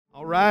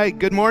right,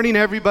 good morning,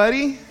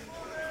 everybody.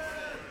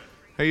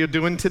 How are you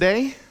doing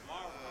today?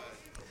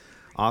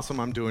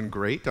 Awesome, I'm doing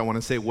great. I want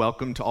to say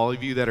welcome to all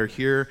of you that are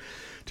here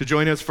to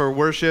join us for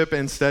worship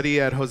and study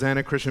at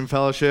Hosanna Christian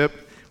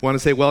Fellowship. I want to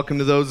say welcome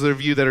to those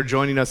of you that are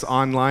joining us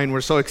online. We're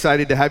so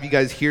excited to have you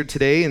guys here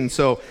today, and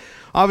so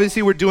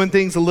obviously we're doing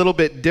things a little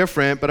bit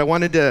different, but I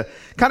wanted to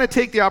kind of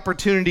take the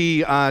opportunity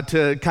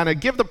to kind of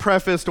give the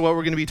preface to what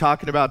we're going to be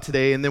talking about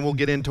today, and then we'll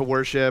get into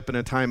worship and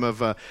a time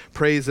of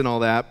praise and all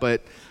that.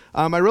 But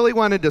I really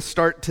wanted to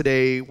start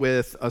today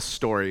with a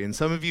story, and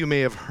some of you may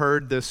have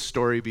heard this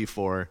story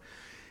before.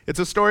 It's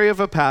a story of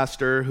a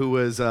pastor who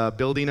was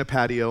building a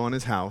patio on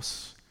his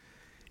house,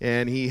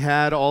 and he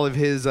had all of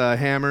his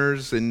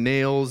hammers and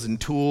nails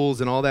and tools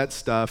and all that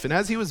stuff, and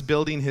as he was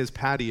building his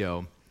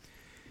patio,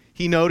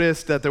 he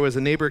noticed that there was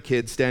a neighbor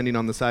kid standing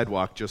on the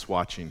sidewalk just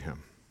watching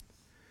him.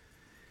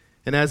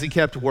 And as he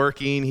kept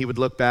working, he would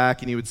look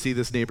back and he would see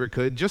this neighbor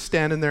kid just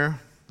standing there,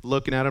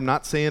 looking at him,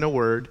 not saying a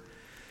word.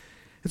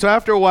 And so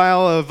after a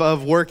while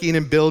of working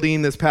and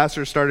building, this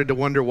pastor started to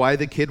wonder why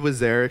the kid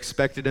was there,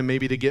 expected him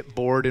maybe to get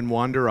bored and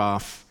wander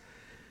off.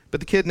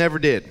 But the kid never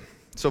did.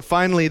 So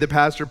finally, the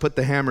pastor put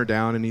the hammer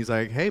down and he's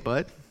like, "Hey,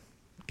 bud,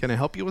 can I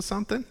help you with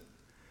something?"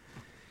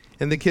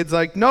 And the kid's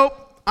like, "Nope,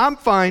 I'm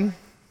fine.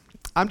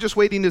 I'm just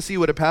waiting to see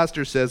what a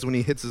pastor says when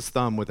he hits his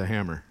thumb with a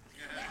hammer."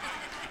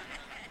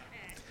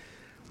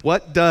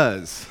 What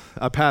does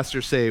a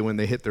pastor say when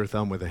they hit their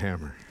thumb with a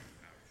hammer?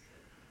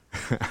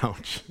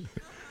 Ouch.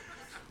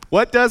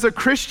 What does a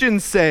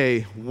Christian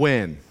say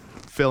when?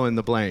 Fill in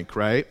the blank,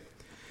 right?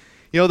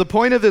 You know, the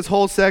point of this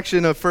whole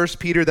section of 1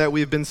 Peter that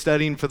we've been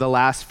studying for the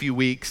last few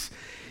weeks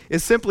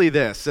is simply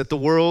this, that the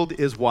world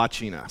is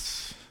watching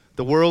us.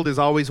 The world is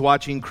always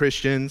watching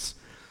Christians.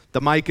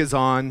 The mic is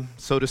on,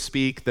 so to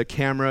speak. The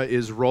camera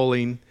is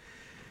rolling.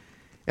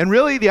 And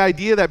really, the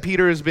idea that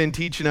Peter has been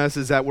teaching us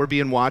is that we're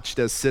being watched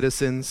as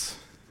citizens,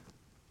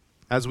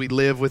 as we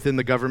live within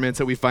the governments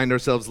that we find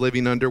ourselves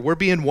living under. We're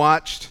being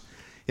watched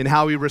in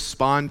how we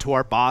respond to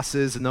our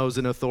bosses and those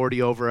in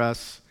authority over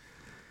us.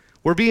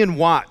 We're being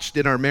watched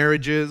in our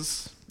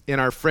marriages, in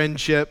our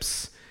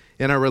friendships,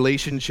 in our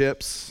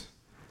relationships.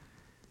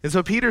 And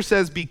so Peter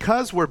says,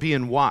 because we're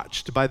being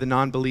watched by the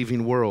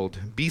non-believing world,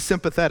 be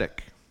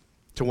sympathetic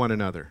to one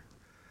another.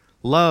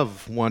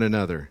 Love one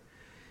another.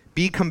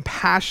 Be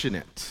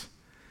compassionate.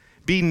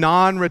 Be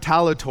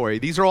non-retaliatory.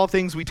 These are all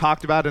things we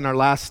talked about in our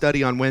last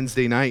study on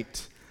Wednesday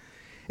night.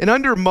 And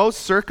under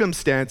most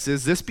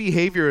circumstances, this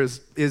behavior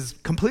is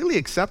completely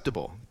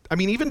acceptable. I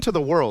mean, even to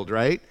the world,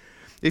 right?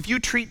 If you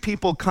treat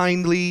people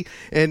kindly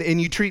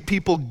and you treat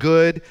people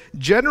good,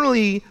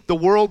 generally the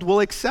world will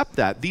accept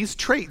that. These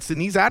traits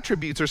and these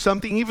attributes are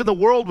something even the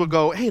world will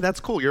go, "Hey, that's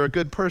cool. You're a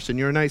good person.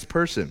 You're a nice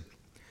person."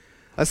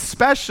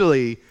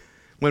 Especially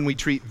when we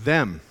treat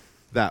them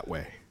that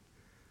way.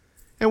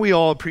 And we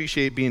all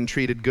appreciate being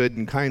treated good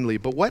and kindly,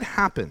 but what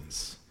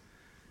happens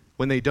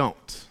when they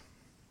don't?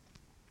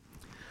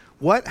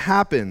 What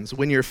happens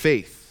when your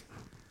faith,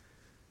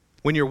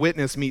 when your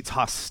witness meets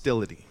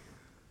hostility?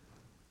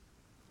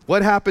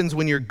 What happens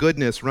when your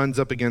goodness runs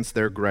up against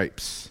their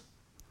gripes?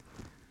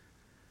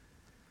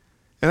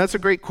 And that's a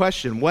great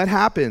question. What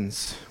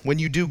happens when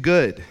you do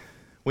good,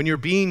 when you're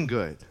being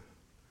good,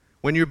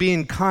 when you're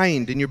being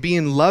kind and you're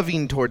being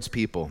loving towards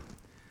people,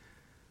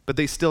 but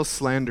they still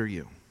slander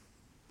you?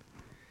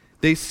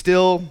 They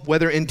still,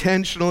 whether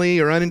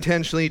intentionally or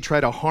unintentionally, try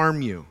to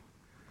harm you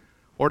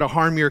or to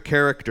harm your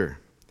character,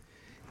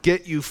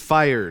 get you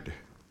fired,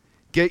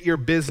 get your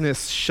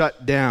business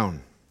shut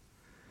down.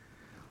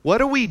 What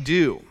do we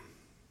do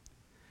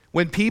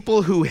when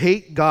people who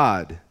hate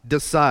God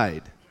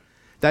decide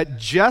that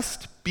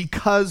just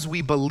because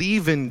we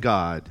believe in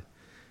God,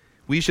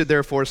 we should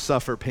therefore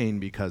suffer pain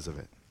because of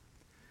it?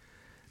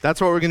 That's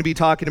what we're going to be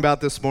talking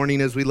about this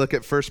morning as we look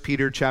at 1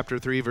 Peter chapter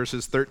 3,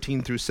 verses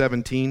 13 through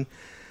 17.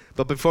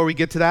 But before we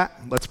get to that,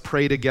 let's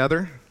pray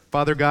together.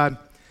 Father God,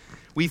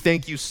 we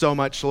thank you so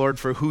much, Lord,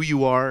 for who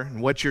you are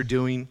and what you're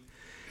doing.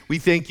 We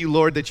thank you,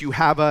 Lord, that you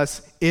have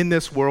us in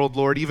this world,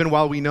 Lord, even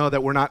while we know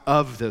that we're not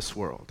of this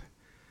world.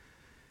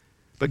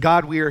 But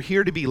God, we are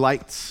here to be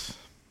lights.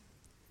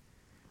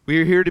 We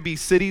are here to be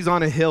cities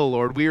on a hill,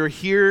 Lord. We are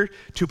here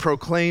to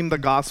proclaim the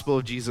gospel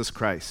of Jesus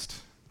Christ.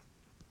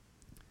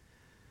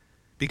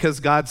 Because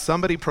God,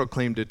 somebody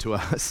proclaimed it to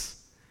us,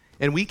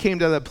 and we came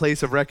to that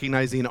place of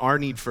recognizing our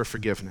need for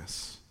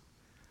forgiveness,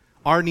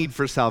 our need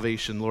for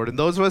salvation, Lord. And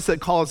those of us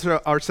that call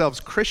ourselves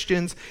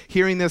Christians,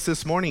 hearing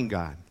this morning,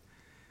 God,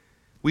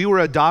 we were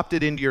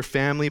adopted into your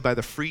family by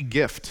the free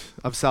gift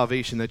of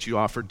salvation that you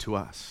offered to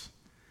us.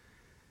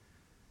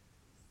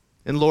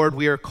 And Lord,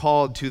 we are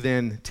called to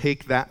then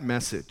take that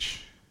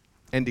message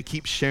and to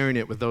keep sharing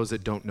it with those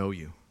that don't know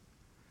you.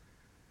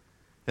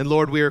 And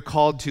Lord, we are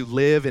called to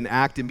live and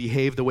act and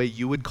behave the way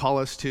you would call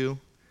us to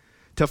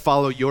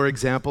follow your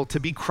example, to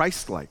be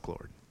Christ-like,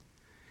 Lord.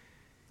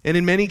 And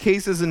in many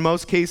cases, in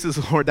most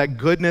cases, Lord, that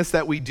goodness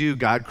that we do,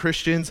 God,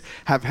 Christians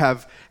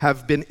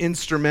have been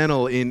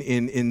instrumental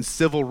in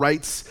civil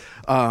rights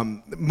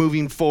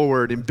moving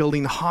forward and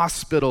building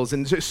hospitals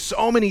and just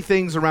so many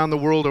things around the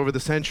world over the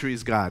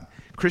centuries, God.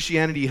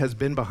 Christianity has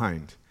been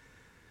behind.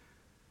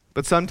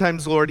 But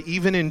sometimes, Lord,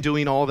 even in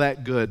doing all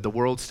that good, the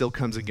world still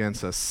comes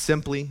against us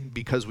simply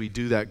because we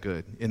do that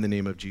good in the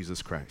name of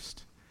Jesus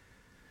Christ.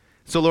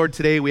 So, Lord,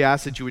 today we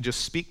ask that you would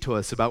just speak to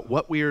us about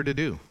what we are to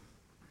do,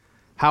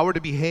 how we're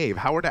to behave,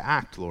 how we're to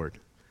act, Lord,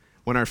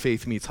 when our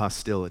faith meets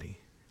hostility,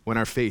 when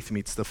our faith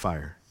meets the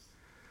fire.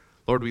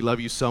 Lord, we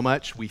love you so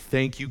much. We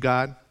thank you,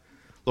 God.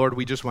 Lord,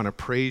 we just want to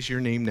praise your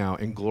name now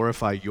and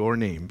glorify your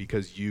name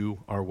because you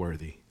are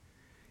worthy.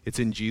 It's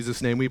in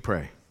Jesus' name we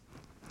pray.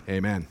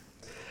 Amen.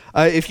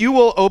 If you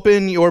will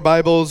open your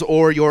Bibles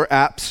or your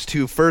apps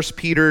to 1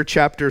 Peter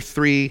chapter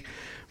 3,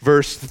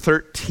 verse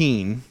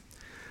 13,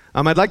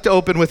 I'd like to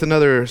open with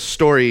another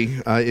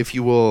story, if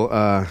you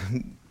will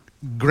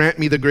grant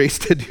me the grace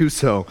to do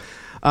so.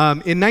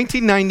 In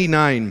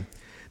 1999,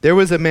 there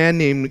was a man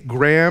named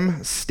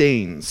Graham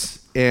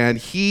Staines, and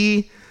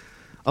he,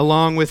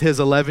 along with his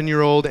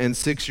 11-year-old and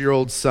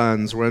 6-year-old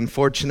sons, were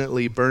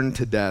unfortunately burned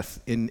to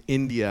death in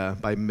India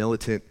by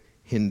militant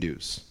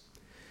Hindus.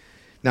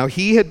 Now,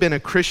 he had been a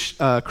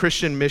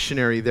Christian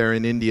missionary there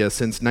in India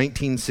since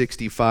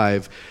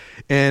 1965,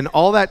 and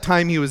all that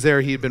time he was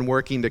there, he had been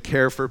working to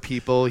care for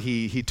people.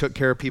 He took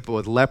care of people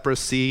with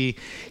leprosy.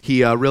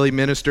 He really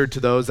ministered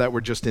to those that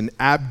were just in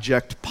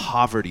abject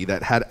poverty,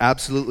 that had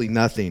absolutely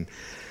nothing.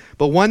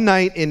 But one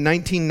night in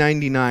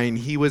 1999,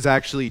 he was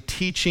actually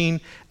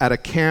teaching at a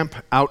camp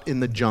out in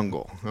the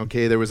jungle.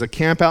 Okay, there was a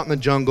camp out in the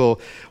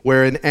jungle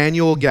where an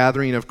annual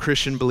gathering of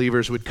Christian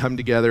believers would come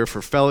together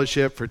for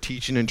fellowship, for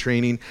teaching and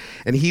training.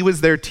 And he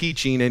was there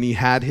teaching, and he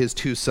had his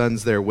 2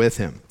 sons there with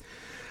him.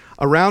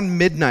 Around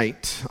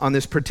midnight on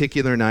this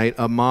particular night,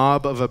 a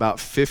mob of about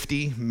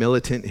 50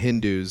 militant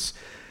Hindus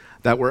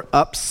that were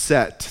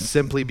upset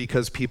simply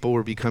because people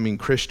were becoming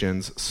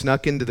Christians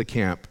snuck into the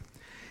camp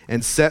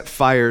and set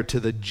fire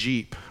to the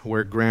Jeep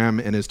where Graham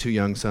and his 2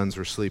 young sons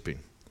were sleeping.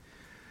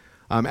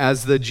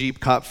 As the Jeep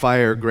caught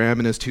fire, Graham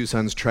and his 2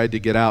 sons tried to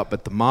get out,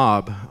 but the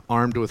mob,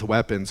 armed with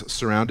weapons,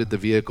 surrounded the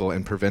vehicle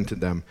and prevented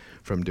them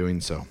from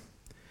doing so.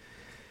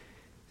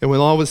 And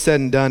when all was said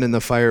and done and the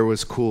fire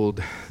was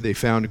cooled, they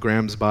found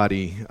Graham's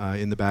body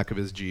in the back of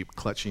his Jeep,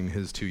 clutching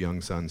his 2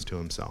 young sons to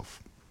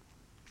himself.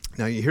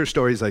 Now, you hear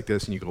stories like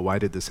this and you go, why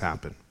did this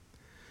happen?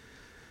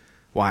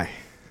 Why?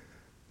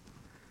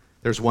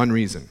 There's one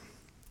reason.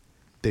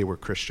 They were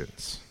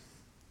Christians.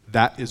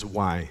 That is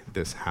why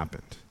this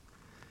happened.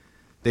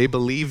 They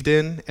believed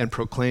in and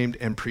proclaimed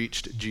and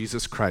preached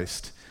Jesus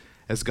Christ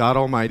as God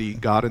Almighty,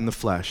 God in the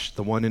flesh,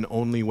 the one and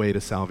only way to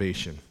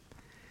salvation.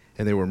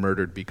 And they were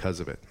murdered because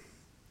of it.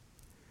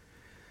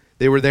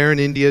 They were there in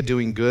India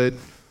doing good,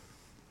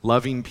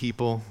 loving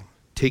people,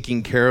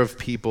 taking care of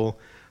people,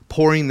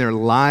 pouring their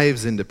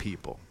lives into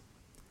people.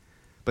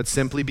 But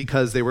simply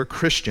because they were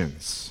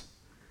Christians,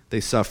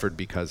 they suffered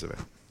because of it.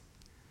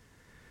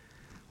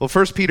 Well,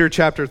 1 Peter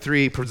chapter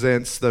 3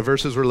 presents, the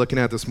verses we're looking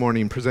at this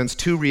morning, presents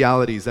 2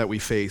 realities that we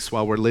face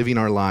while we're living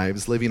our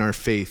lives, living our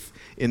faith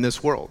in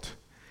this world.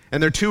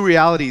 And they're 2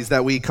 realities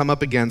that we come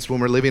up against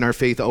when we're living our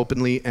faith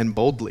openly and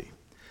boldly.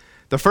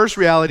 The first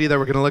reality that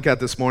we're going to look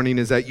at this morning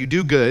is that you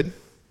do good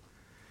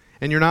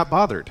and you're not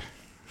bothered.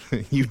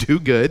 You do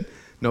good,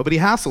 nobody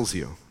hassles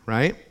you,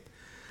 right?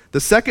 The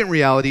second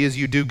reality is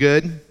you do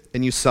good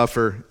and you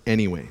suffer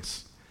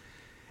anyways.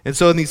 And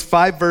so in these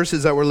 5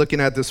 verses that we're looking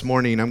at this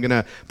morning, I'm going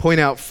to point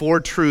out 4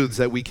 truths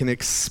that we can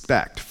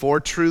expect, 4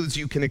 truths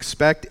you can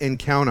expect and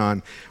count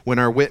on when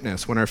our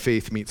witness, when our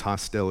faith meets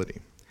hostility.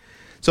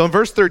 So in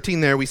verse 13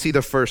 there, we see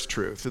the first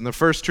truth. And the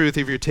first truth,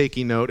 if you're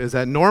taking note, is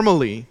that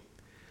normally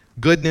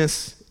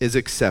goodness is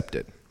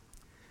accepted.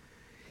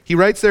 He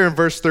writes there in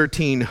verse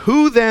 13,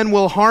 "Who then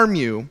will harm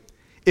you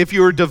if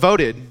you are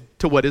devoted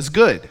to what is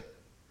good?"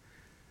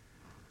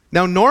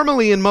 Now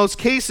normally in most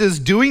cases,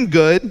 doing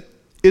good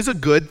is a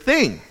good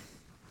thing.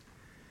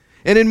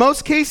 And in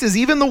most cases,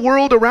 even the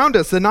world around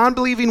us, the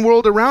non-believing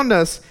world around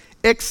us,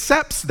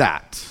 accepts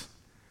that.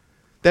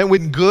 That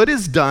when good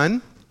is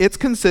done, it's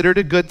considered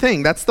a good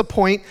thing. That's the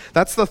point,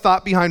 that's the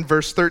thought behind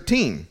verse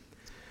 13.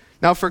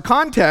 Now for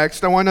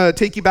context, I want to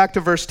take you back to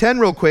verse 10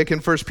 real quick in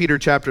 1 Peter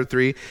chapter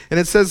 3, and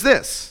it says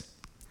this,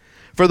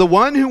 "For the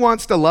one who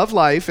wants to love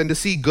life and to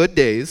see good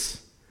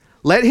days,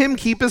 let him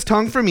keep his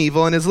tongue from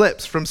evil and his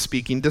lips from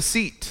speaking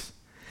deceit.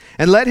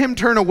 And let him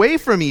turn away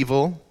from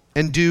evil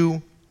and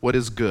do what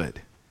is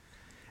good."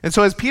 And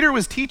so as Peter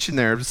was teaching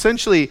there,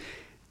 essentially,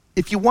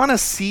 if you want to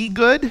see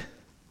good,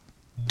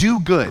 do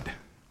good,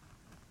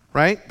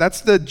 right?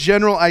 That's the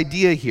general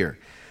idea here.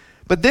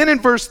 But then in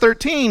verse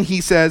 13,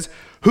 he says,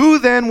 "Who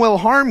then will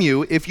harm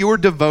you if you are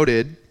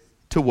devoted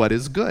to what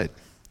is good?"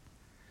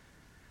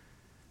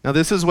 Now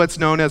this is what's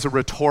known as a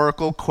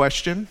rhetorical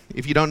question.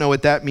 If you don't know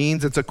what that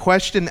means, it's a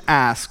question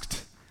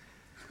asked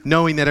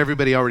knowing that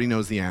everybody already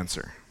knows the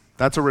answer.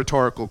 That's a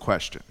rhetorical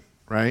question,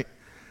 right?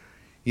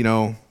 You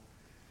know,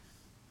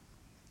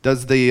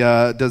 Does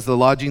the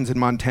lodgings in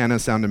Montana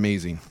sound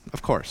amazing?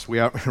 Of course,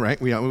 right?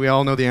 We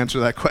all know the answer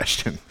to that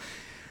question.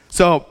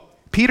 So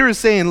Peter is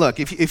saying, look,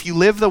 if you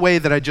live the way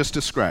that I just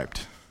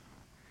described,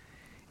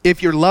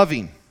 if you're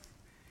loving,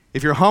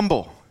 if you're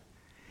humble,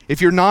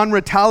 if you're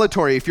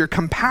non-retaliatory, if you're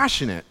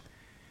compassionate,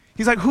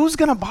 he's like, who's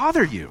going to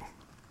bother you?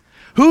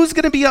 Who's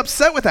going to be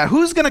upset with that?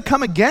 Who's going to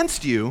come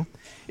against you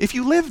if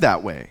you live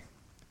that way?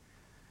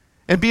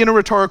 And being a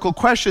rhetorical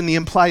question, the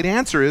implied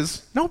answer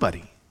is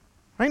nobody.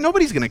 Right?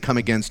 Nobody's going to come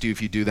against you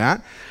if you do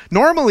that.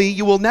 Normally,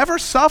 you will never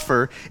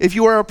suffer if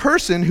you are a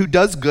person who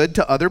does good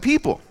to other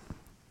people.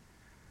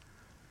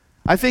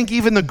 I think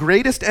even the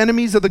greatest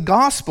enemies of the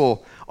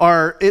gospel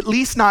are, at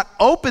least not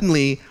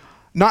openly,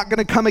 not going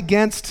to come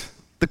against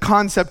the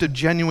concept of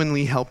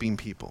genuinely helping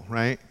people,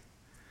 right?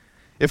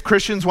 If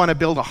Christians want to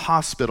build a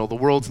hospital, the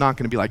world's not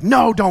going to be like,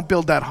 no, don't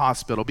build that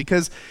hospital,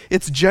 because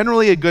it's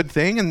generally a good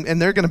thing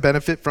and they're going to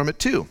benefit from it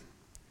too.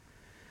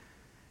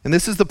 And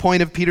this is the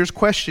point of Peter's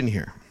question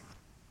here.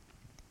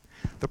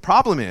 The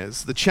problem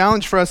is, the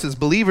challenge for us as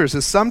believers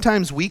is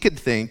sometimes we could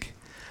think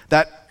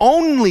that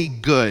only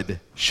good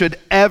should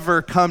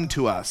ever come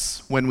to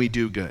us when we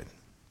do good.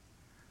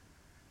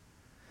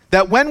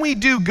 That when we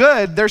do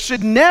good, there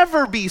should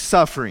never be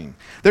suffering.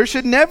 There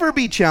should never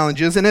be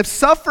challenges. And if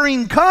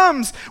suffering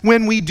comes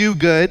when we do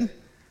good,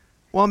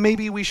 well,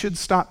 maybe we should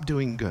stop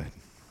doing good.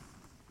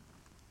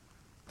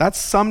 That's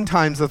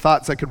sometimes the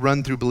thoughts that could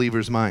run through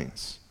believers'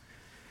 minds.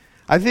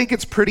 I think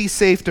it's pretty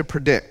safe to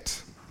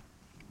predict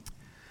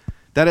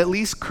that at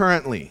least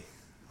currently,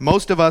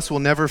 most of us will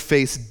never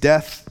face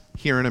death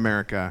here in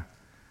America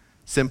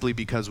simply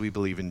because we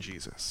believe in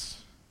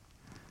Jesus.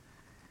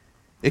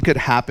 It could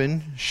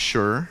happen,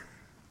 sure,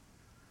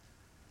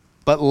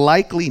 but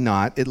likely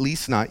not, at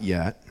least not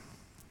yet.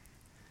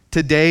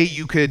 Today,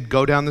 you could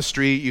go down the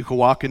street, you could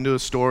walk into a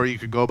store, you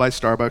could go by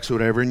Starbucks or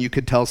whatever, and you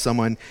could tell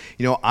someone,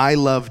 I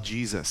love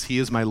Jesus. He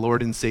is my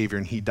Lord and Savior,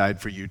 and he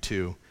died for you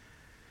too.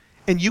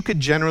 And you could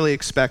generally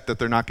expect that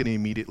they're not going to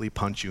immediately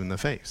punch you in the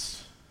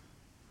face.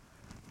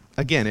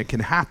 Again, it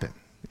can happen,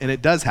 and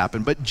it does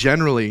happen, but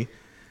generally,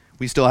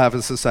 we still have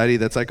a society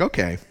that's like,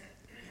 okay.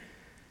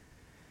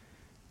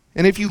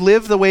 And if you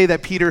live the way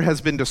that Peter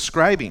has been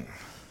describing,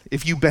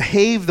 if you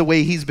behave the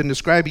way he's been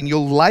describing,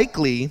 you'll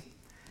likely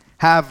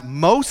have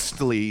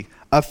mostly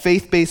a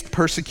faith-based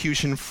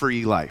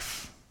persecution-free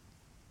life,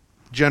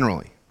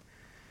 generally.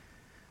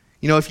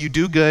 If you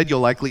do good, you'll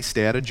likely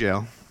stay out of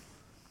jail.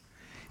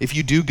 If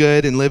you do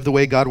good and live the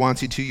way God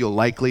wants you to, you'll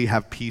likely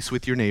have peace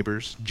with your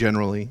neighbors,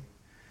 generally.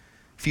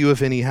 Few,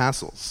 if any,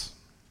 hassles.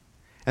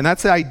 And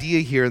that's the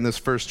idea here in this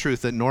first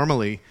truth, that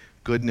normally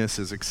goodness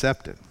is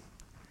accepted.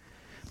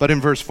 But in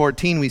verse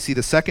 14, we see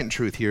the second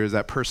truth here is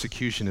that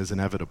persecution is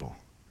inevitable.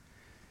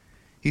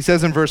 He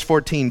says in verse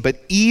 14, but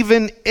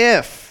even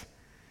if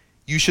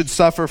you should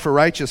suffer for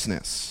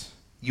righteousness,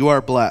 you are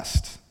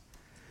blessed.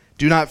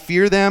 Do not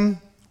fear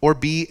them or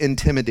be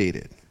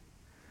intimidated.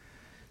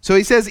 So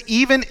he says,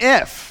 even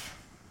if.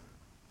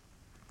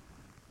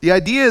 The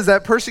idea is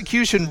that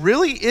persecution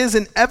really is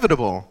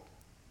inevitable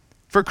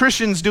for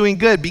Christians doing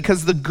good,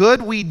 because the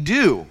good we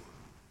do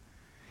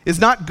is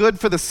not good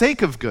for the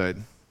sake of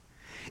good.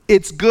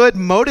 It's good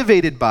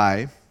motivated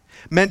by,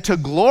 meant to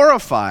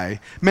glorify,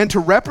 meant to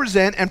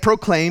represent and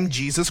proclaim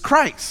Jesus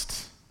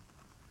Christ.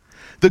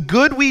 The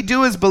good we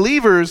do as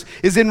believers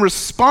is in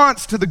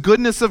response to the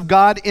goodness of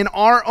God in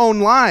our own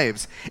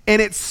lives.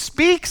 And it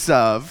speaks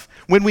of,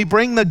 when we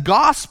bring the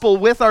gospel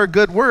with our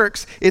good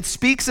works, it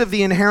speaks of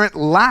the inherent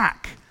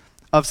lack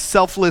of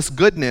selfless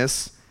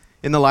goodness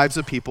in the lives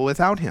of people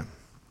without him.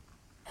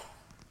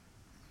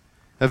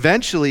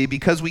 Eventually,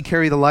 because we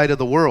carry the light of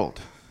the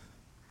world,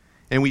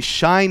 and we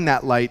shine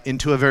that light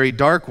into a very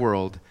dark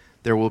world,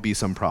 there will be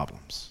some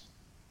problems.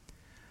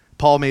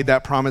 Paul made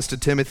that promise to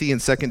Timothy in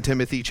 2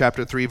 Timothy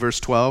chapter 3, verse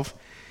 12.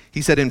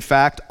 He said, in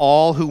fact,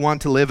 all who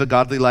want to live a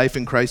godly life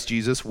in Christ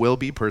Jesus will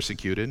be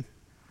persecuted.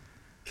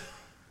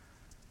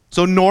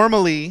 So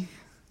normally,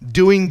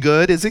 doing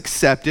good is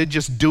accepted.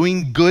 Just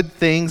doing good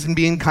things and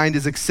being kind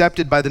is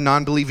accepted by the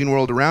non-believing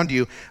world around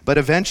you. But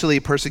eventually,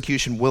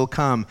 persecution will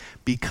come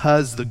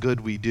because the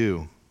good we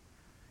do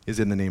is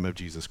in the name of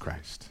Jesus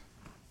Christ.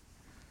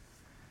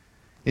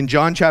 In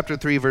John chapter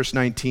 3, verse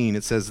 19,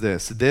 it says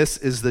this, this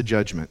is the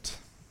judgment.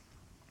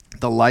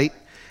 The light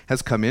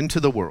has come into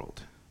the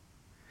world,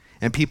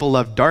 and people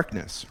love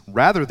darkness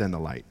rather than the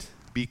light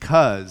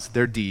because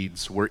their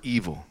deeds were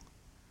evil.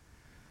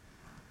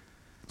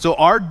 So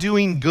our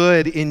doing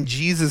good in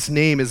Jesus'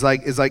 name is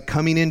like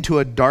coming into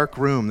a dark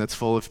room that's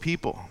full of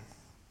people.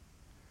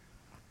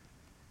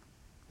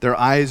 Their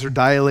eyes are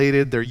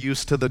dilated. They're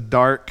used to the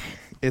dark.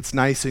 It's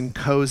nice and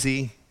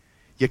cozy.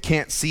 You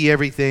can't see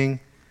everything.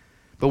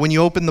 But when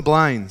you open the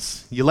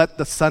blinds, you let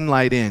the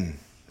sunlight in,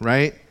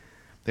 right?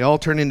 They all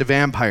turn into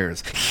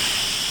vampires.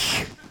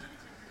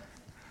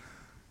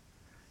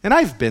 And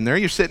I've been there.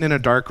 You're sitting in a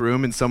dark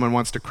room and someone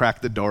wants to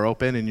crack the door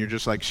open and you're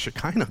just like,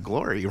 Shekinah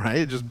glory, right?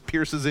 It just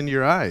pierces into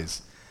your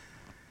eyes.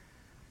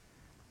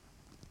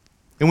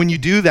 And when you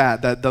do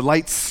that, the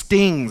light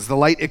stings, the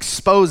light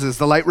exposes,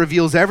 the light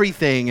reveals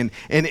everything.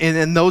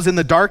 And those in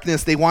the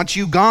darkness, they want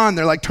you gone.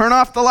 They're like, turn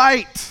off the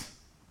light.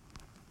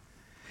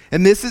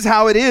 And this is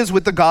how it is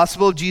with the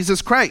gospel of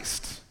Jesus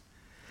Christ.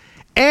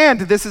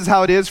 And this is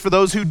how it is for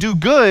those who do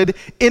good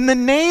in the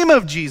name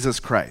of Jesus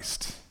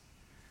Christ.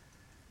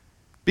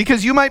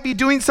 Because you might be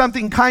doing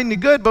something kind of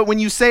good, but when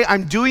you say,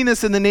 I'm doing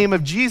this in the name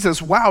of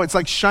Jesus, wow, it's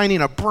like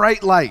shining a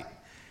bright light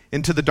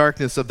into the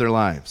darkness of their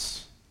lives.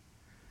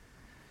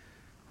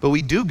 But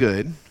we do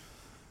good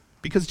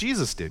because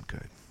Jesus did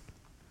good.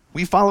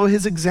 We follow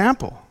his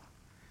example.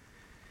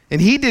 And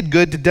he did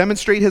good to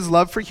demonstrate his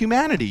love for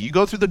humanity. You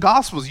go through the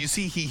Gospels, you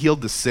see he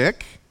healed the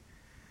sick.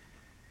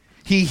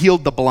 He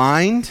healed the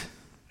blind.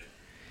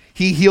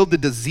 He healed the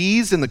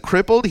diseased and the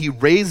crippled. He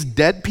raised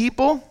dead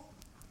people.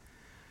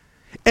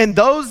 And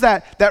those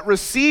that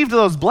received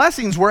those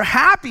blessings were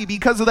happy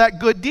because of that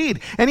good deed.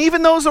 And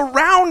even those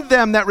around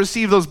them that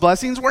received those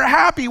blessings were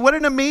happy. What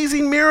an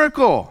amazing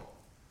miracle.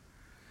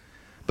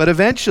 But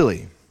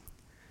eventually,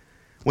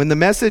 when the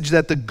message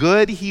that the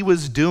good he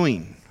was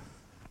doing,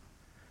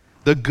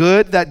 the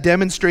good that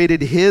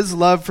demonstrated his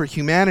love for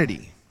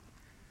humanity,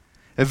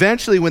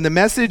 eventually when the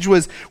message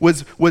was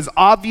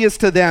obvious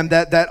to them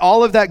that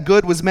all of that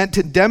good was meant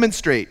to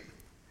demonstrate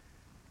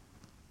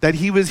that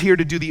he was here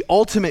to do the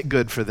ultimate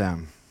good for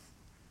them,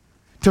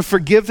 to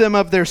forgive them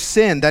of their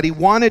sin, that he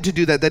wanted to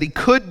do that he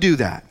could do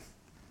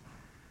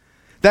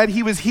that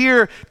he was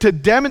here to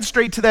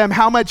demonstrate to them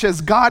how much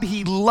as God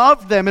he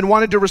loved them and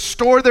wanted to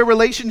restore their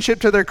relationship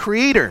to their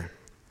Creator.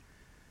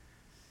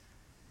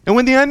 And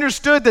when they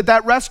understood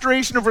that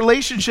restoration of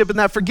relationship and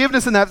that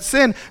forgiveness and that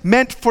sin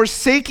meant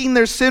forsaking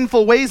their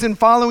sinful ways and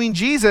following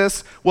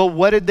Jesus, well,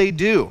 what did they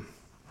do?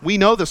 We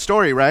know the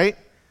story, right?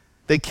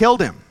 They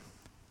killed him.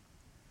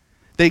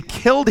 They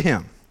killed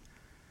him.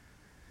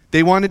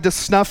 They wanted to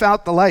snuff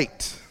out the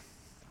light.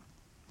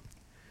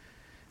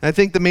 And I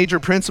think the major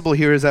principle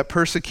here is that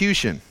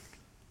persecution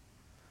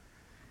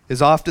is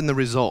often the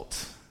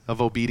result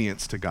of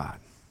obedience to God.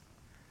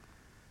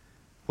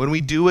 When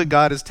we do what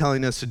God is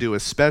telling us to do,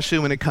 especially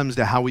when it comes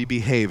to how we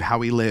behave, how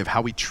we live,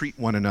 how we treat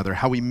one another,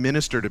 how we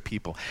minister to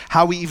people,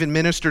 how we even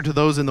minister to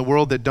those in the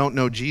world that don't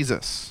know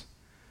Jesus,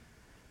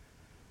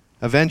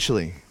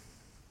 eventually,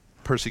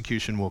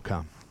 persecution will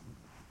come.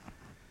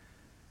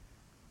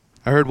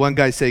 I heard one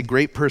guy say,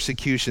 great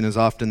persecution is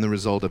often the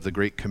result of the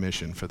Great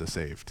Commission for the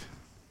saved.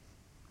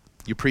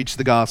 You preach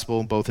the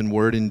gospel, both in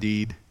word and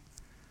deed,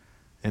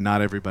 and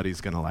not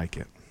everybody's going to like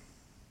it.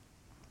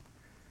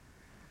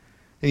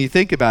 And you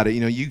think about it,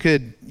 you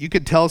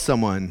could tell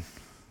someone,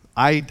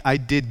 I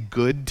did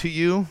good to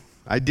you.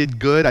 I did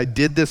good. I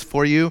did this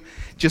for you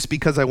just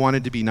because I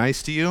wanted to be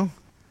nice to you.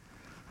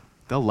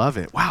 They'll love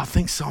it. Wow,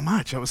 thanks so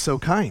much. That was so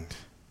kind.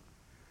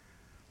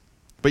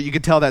 But you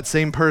could tell that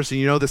same person,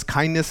 this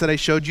kindness that I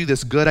showed you,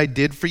 this good I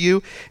did for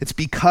you, it's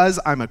because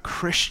I'm a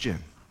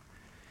Christian.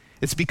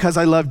 It's because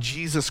I love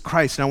Jesus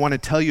Christ and I want to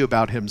tell you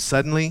about him.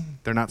 Suddenly,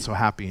 they're not so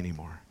happy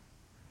anymore.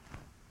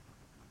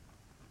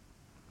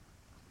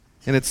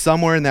 And it's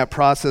somewhere in that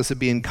process of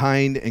being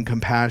kind and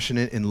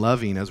compassionate and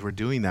loving as we're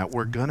doing that,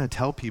 we're going to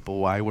tell people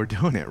why we're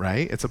doing it,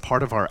 right? It's a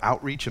part of our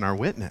outreach and our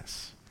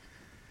witness.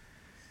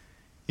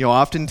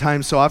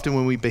 Oftentimes, so often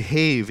when we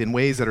behave in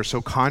ways that are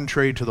so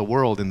contrary to the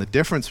world, and the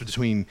difference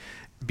between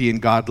being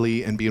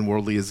godly and being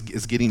worldly is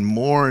getting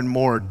more and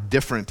more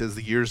different as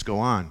the years go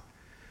on.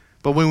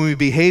 But when we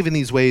behave in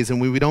these ways and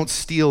when we don't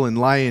steal and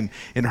lie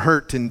and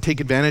hurt and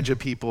take advantage of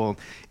people,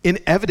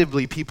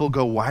 inevitably people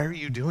go, why are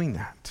you doing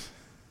that?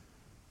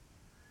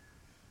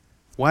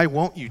 Why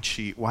won't you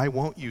cheat? Why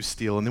won't you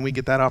steal? And then we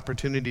get that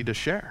opportunity to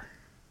share.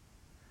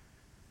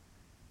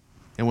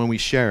 And when we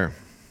share,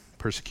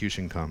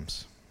 persecution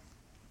comes.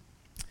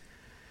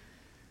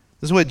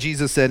 This is what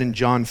Jesus said in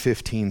John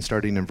 15,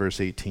 starting in verse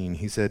 18.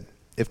 He said,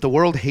 if the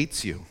world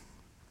hates you,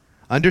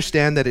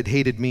 understand that it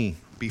hated me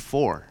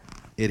before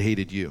it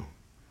hated you.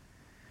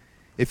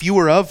 If you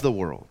were of the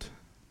world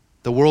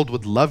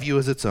would love you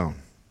as its own.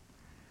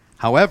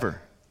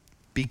 However,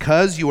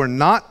 because you are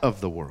not of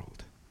the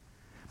world,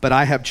 but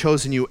I have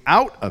chosen you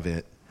out of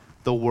it,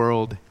 the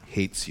world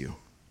hates you.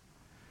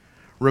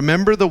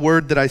 Remember the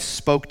word that I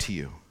spoke to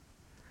you.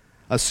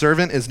 A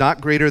servant is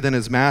not greater than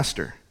his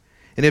master.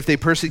 And if they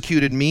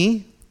persecuted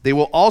me, they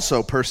will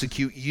also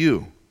persecute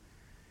you.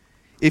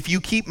 If you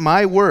keep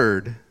my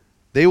word,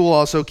 they will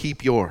also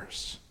keep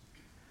yours.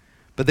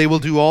 But they will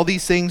do all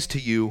these things to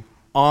you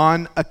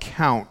on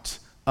account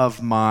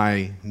of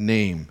my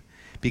name,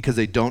 because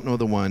they don't know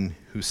the one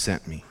who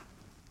sent me.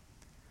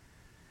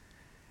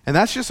 And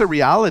that's just a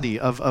reality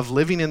of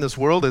living in this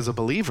world as a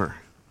believer.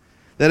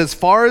 That as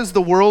far as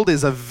the world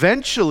is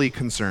eventually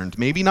concerned,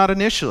 maybe not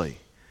initially,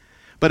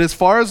 but as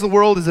far as the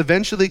world is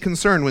eventually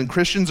concerned, when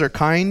Christians are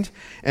kind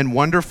and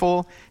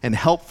wonderful and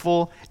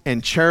helpful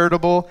and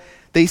charitable,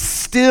 they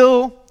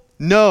still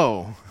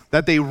know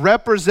that they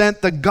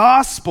represent the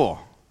gospel.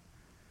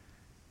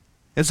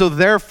 And so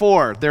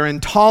therefore, they're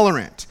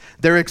intolerant,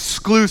 they're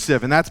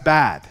exclusive, and that's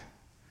bad.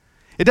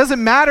 It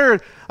doesn't matter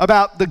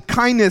about the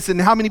kindness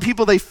and how many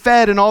people they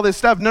fed and all this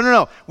stuff.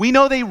 No. We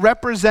know they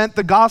represent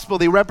the gospel.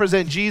 They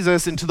represent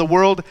Jesus, and to the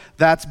world,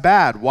 that's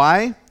bad.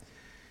 Why?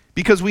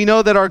 Because we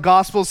know that our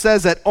gospel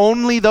says that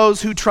only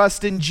those who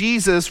trust in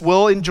Jesus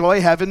will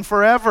enjoy heaven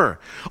forever.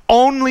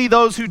 Only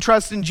those who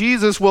trust in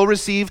Jesus will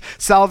receive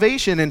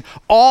salvation, and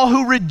all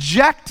who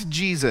reject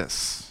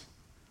Jesus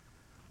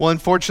will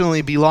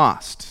unfortunately be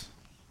lost.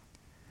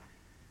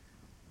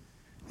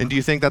 And do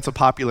you think that's a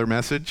popular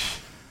message?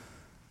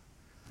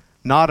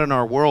 Not in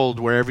our world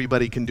where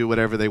everybody can do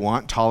whatever they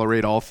want,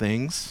 tolerate all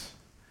things.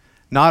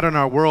 Not in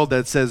our world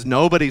that says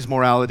nobody's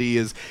morality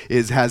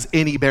has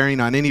any bearing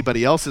on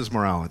anybody else's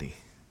morality.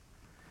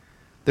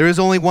 There is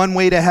only one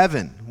way to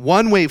heaven,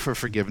 one way for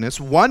forgiveness,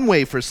 one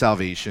way for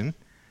salvation,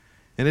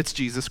 and it's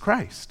Jesus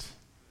Christ.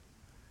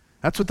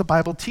 That's what the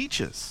Bible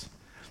teaches.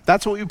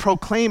 That's what we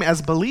proclaim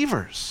as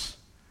believers.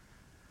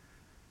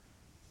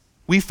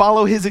 We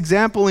follow his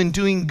example in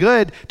doing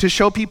good to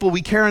show people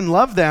we care and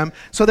love them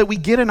so that we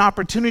get an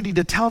opportunity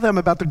to tell them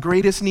about the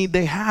greatest need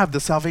they have, the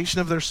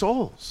salvation of their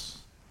souls.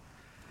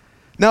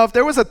 Now, if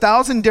there was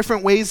 1,000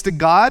 different ways to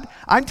God,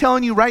 I'm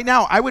telling you right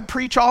now, I would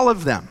preach all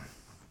of them.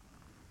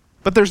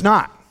 But there's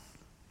not.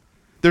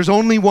 There's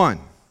only one.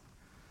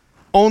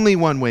 Only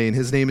one way, and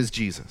his name is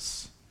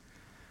Jesus.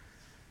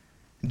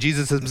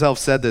 Jesus himself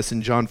said this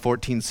in John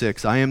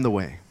 14:6, I am the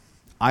way,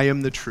 I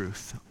am the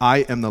truth, I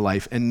am the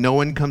life, and no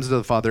one comes to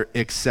the Father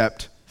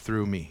except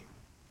through me.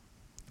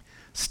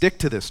 Stick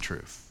to this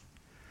truth.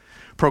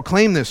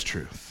 Proclaim this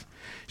truth.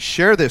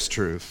 Share this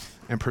truth,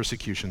 and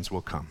persecutions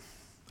will come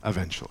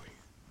eventually.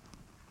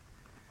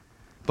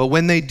 But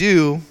when they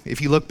do,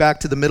 if you look back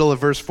to the middle of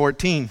verse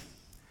 14,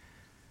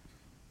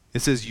 it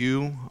says,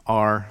 you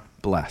are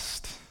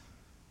blessed.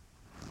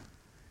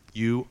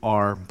 You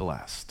are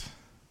blessed.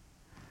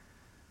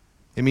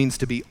 It means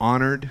to be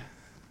honored,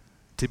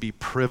 to be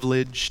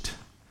privileged,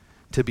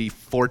 to be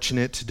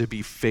fortunate, to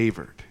be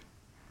favored.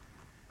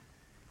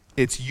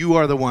 It's you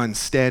are the one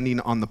standing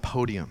on the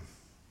podium.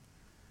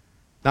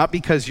 Not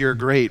because you're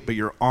great, but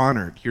you're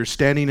honored. You're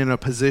standing in a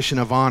position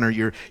of honor.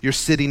 You're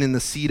sitting in the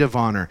seat of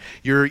honor.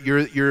 You're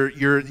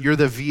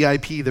the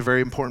VIP, the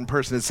very important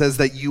person. It says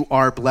that you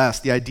are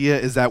blessed. The idea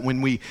is that when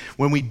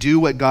we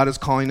do what God is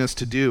calling us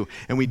to do,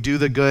 and we do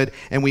the good,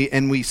 and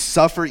we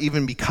suffer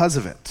even because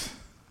of it,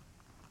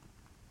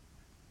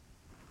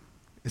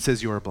 it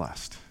says you are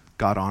blessed.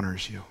 God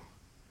honors you.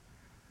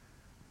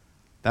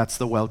 That's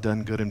the well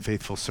done, good and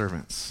faithful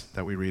servants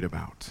that we read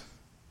about.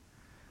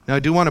 Now, I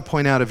do want to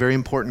point out a very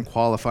important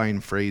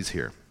qualifying phrase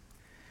here.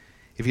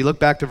 If you look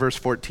back to verse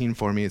 14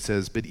 for me, it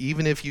says, but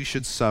even if you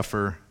should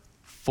suffer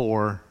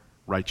for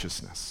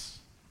righteousness.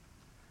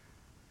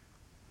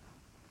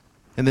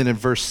 And then in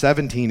verse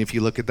 17, if you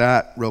look at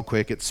that real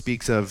quick, it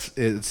says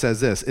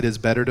this, it is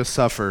better to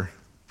suffer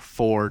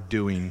for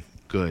doing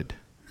good.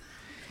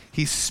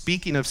 He's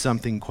speaking of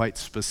something quite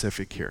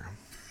specific here.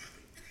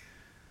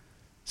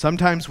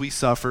 Sometimes we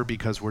suffer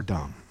because we're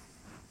dumb.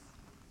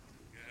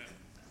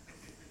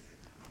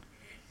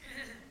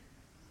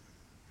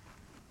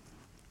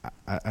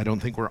 I don't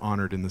think we're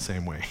honored in the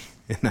same way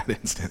in that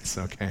instance,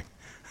 okay?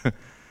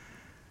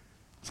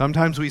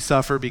 Sometimes we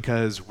suffer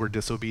because we're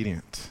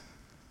disobedient.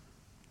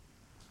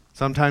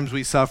 Sometimes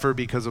we suffer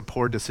because of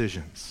poor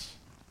decisions.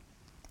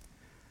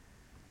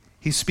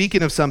 He's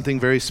speaking of something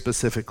very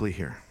specifically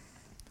here.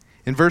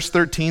 In verse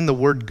 13, the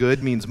word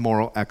good means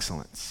moral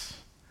excellence.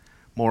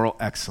 Moral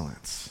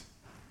excellence.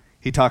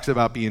 He talks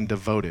about being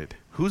devoted.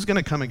 Who's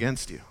going to come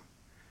against you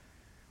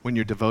when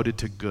you're devoted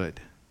to good?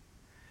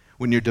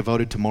 When you're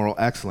devoted to moral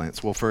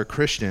excellence? Well, for a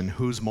Christian,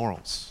 whose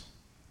morals?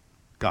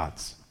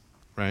 God's,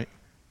 right?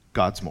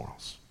 God's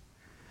morals.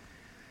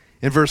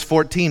 In verse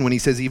 14, when he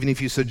says, even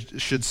if you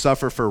should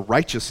suffer for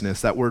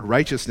righteousness, that word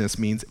righteousness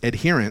means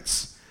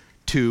adherence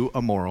to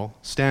a moral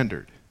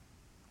standard.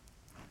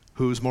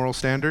 Whose moral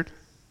standard?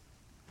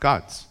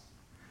 God's.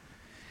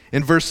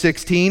 In verse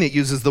 16, it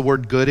uses the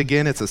word good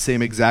again. It's the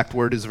same exact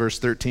word as verse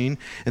 13.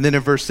 And then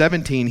in verse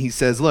 17, he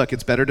says, look,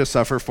 it's better to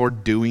suffer for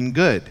doing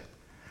good.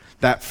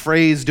 That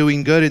phrase,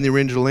 doing good, in the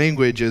original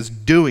language is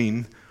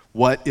doing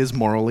what is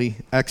morally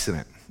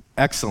excellent.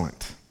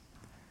 Excellent.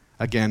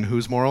 Again,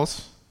 whose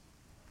morals?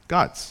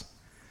 God's.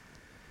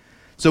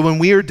 So when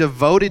we are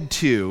devoted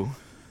to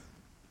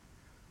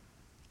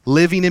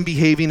living and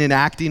behaving and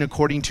acting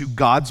according to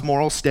God's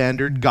moral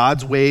standard,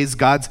 God's ways,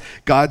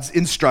 God's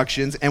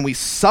instructions, and we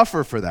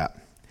suffer for that.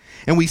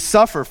 And we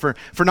suffer for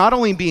not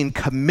only being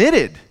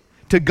committed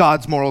to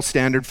God's moral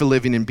standard for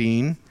living and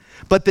being,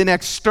 but then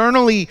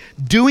externally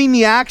doing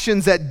the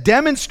actions that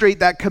demonstrate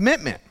that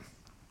commitment,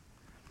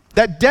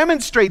 that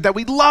demonstrate that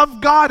we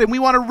love God and we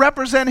want to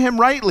represent him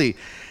rightly.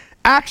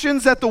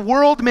 Actions that the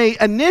world may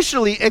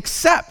initially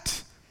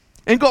accept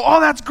and go,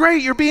 oh, that's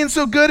great, you're being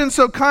so good and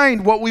so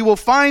kind. What we will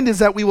find is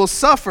that we will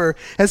suffer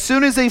as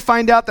soon as they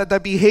find out that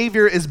that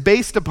behavior is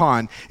based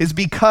upon, is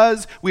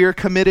because we are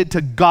committed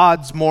to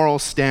God's moral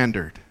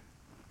standard.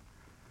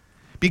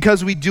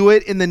 Because we do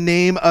it in the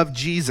name of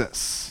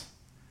Jesus.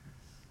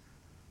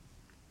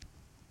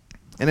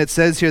 And it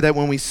says here that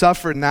when we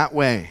suffer in that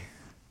way,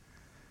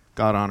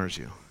 God honors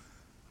you.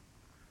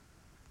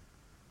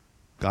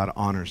 God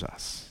honors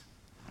us.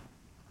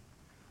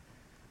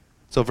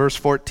 So verse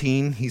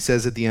 14, he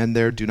says at the end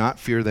there, do not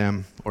fear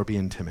them or be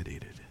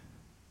intimidated.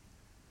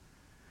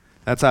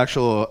 That's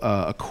actually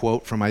a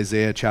quote from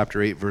Isaiah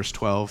chapter 8, verse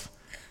 12.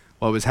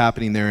 What was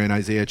happening there in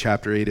Isaiah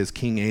chapter 8 is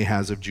King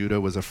Ahaz of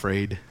Judah was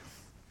afraid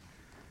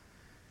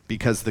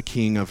because the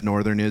king of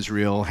northern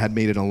Israel had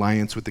made an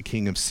alliance with the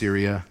king of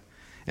Syria,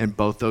 and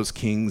both those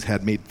kings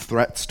had made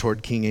threats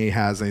toward King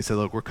Ahaz, and they said,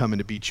 look, we're coming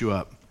to beat you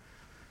up.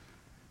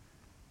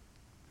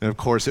 And of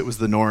course, it was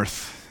the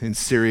north in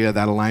Syria,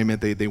 that alignment.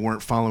 They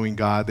weren't following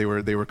God. They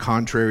were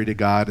contrary to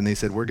God, and they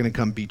said, we're going to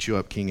come beat you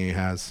up, King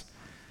Ahaz.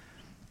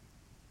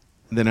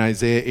 And then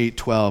Isaiah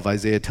 8:12,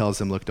 Isaiah tells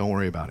them, look, don't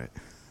worry about it.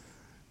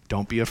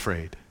 Don't be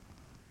afraid.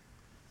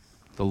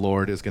 The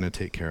Lord is going to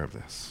take care of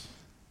this.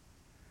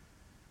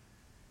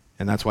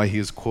 And that's why he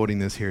is quoting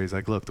this here. He's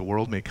like, look, the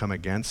world may come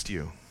against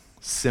you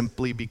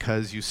simply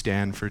because you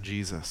stand for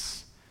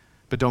Jesus.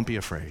 But don't be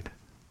afraid.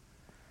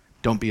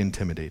 Don't be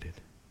intimidated.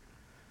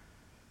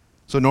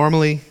 So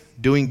normally,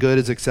 doing good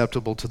is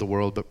acceptable to the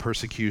world, but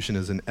persecution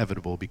is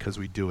inevitable because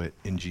we do it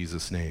in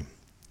Jesus' name.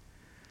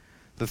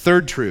 The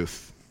third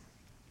truth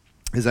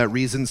is that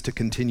reasons to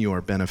continue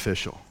are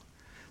beneficial.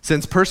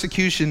 Since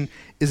persecution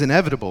is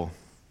inevitable,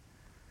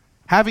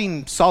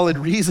 having solid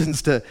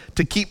reasons to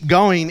keep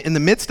going in the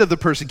midst of the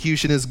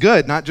persecution is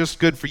good. Not just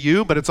good for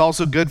you, but it's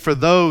also good for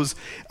those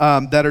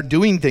that are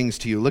doing things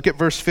to you. Look at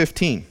verse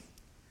 15.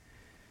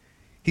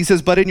 He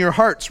says, but in your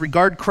hearts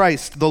regard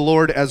Christ the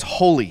Lord as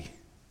holy,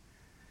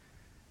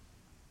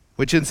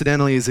 which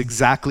incidentally is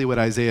exactly what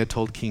Isaiah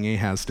told King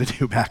Ahaz to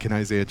do back in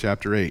Isaiah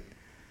chapter 8.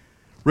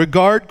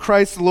 Regard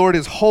Christ the Lord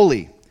as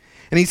holy.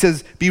 And he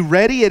says, be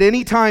ready at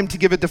any time to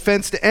give a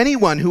defense to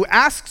anyone who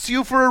asks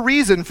you for a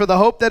reason for the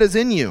hope that is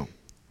in you.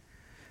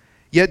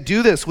 Yet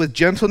do this with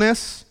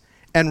gentleness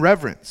and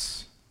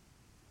reverence.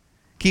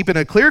 Keeping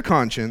a clear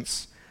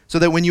conscience, so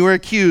that when you are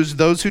accused,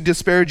 those who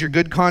disparage your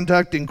good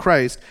conduct in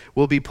Christ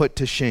will be put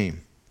to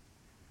shame.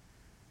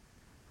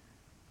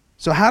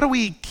 So how do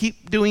we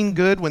keep doing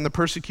good when the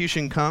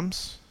persecution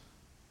comes?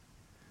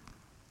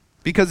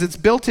 Because it's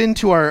built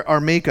into our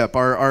makeup,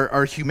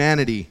 our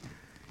humanity.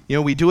 You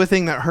know, we do a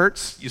thing that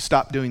hurts, you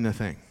stop doing the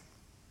thing.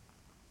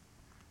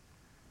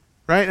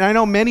 Right? And I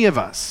know many of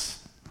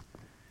us,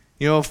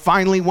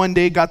 finally one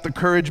day got the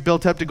courage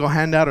built up to go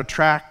hand out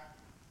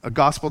a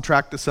gospel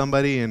tract to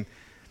somebody, and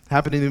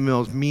happened to be the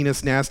most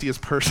meanest,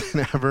 nastiest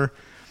person ever.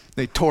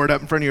 They tore it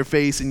up in front of your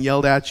face and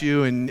yelled at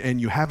you, and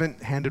you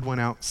haven't handed one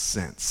out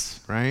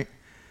since, right?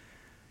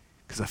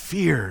 Because of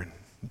fear and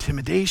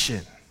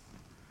intimidation.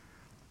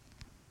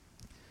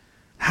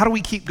 How do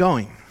we keep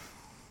going?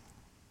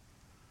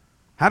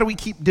 How do we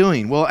keep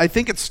doing? Well, I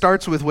think it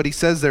starts with what he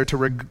says there, to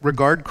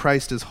regard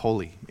Christ as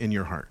holy in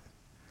your heart.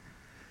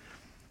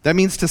 That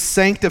means to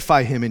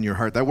sanctify him in your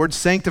heart. That word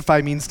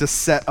sanctify means to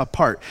set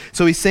apart.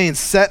 So he's saying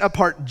set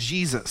apart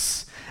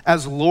Jesus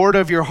as Lord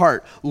of your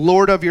heart,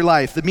 Lord of your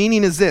life. The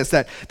meaning is this,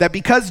 that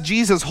because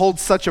Jesus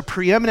holds such a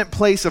preeminent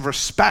place of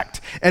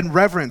respect and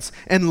reverence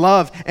and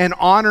love and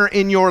honor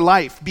in your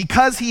life,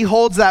 because he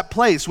holds that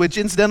place, which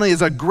incidentally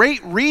is a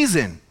great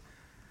reason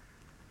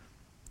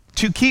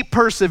to keep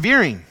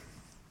persevering.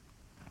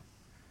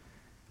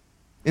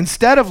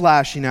 Instead of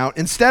lashing out,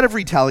 instead of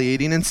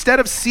retaliating, instead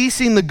of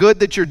ceasing the good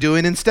that you're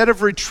doing, instead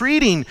of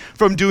retreating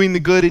from doing the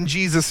good in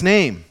Jesus'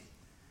 name,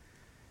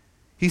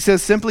 he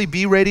says simply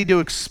be ready to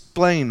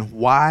explain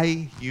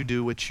why you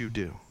do what you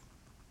do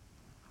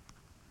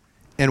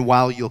and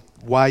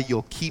why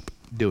you'll keep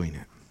doing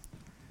it.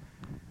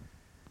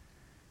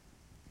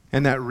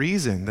 And that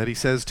reason that he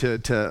says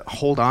to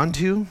hold on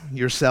to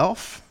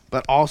yourself,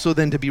 but also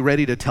then to be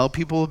ready to tell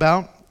people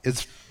about,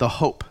 is the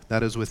hope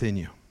that is within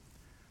you.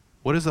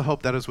 What is the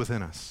hope that is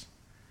within us?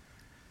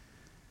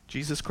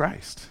 Jesus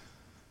Christ.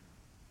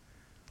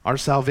 Our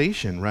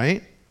salvation,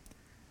 right?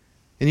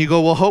 And you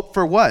go, well, hope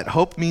for what?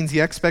 Hope means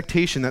the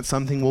expectation that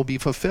something will be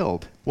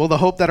fulfilled. Well, the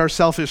hope that our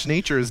selfish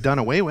nature is done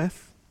away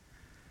with.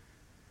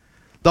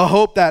 The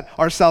hope that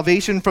our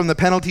salvation from the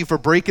penalty for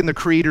breaking the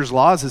Creator's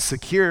laws is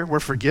secure. We're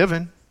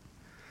forgiven.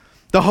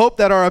 The hope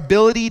that our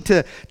ability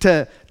to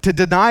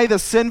deny the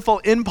sinful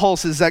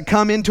impulses that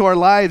come into our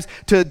lives,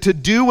 to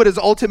do what is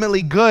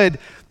ultimately good,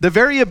 the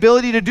very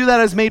ability to do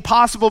that is made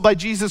possible by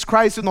Jesus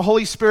Christ and the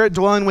Holy Spirit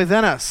dwelling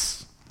within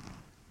us.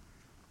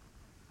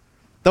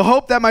 The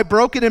hope that my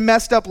broken and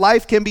messed up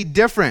life can be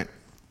different.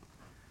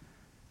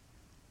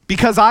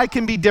 Because I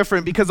can be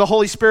different, because the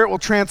Holy Spirit will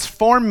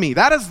transform me.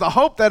 That is the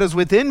hope that is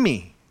within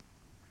me.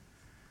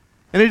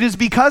 And it is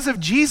because of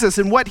Jesus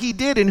and what he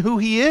did and who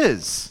he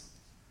is.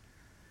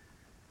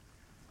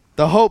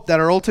 The hope that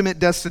our ultimate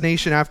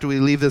destination after we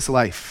leave this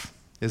life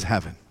is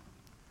heaven,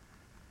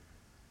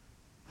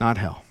 not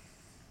hell.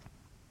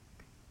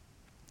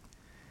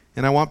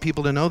 And I want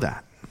people to know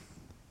that.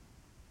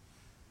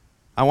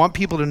 I want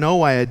people to know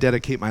why I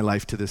dedicate my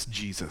life to this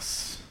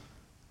Jesus.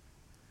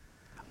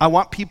 I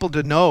want people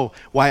to know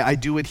why I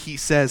do what he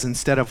says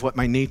instead of what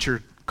my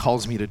nature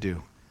calls me to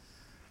do.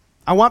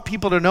 I want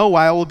people to know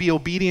why I will be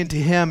obedient to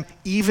him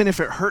even if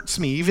it hurts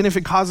me, even if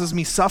it causes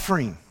me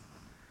suffering.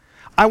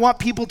 I want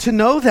people to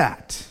know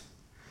that.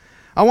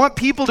 I want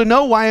people to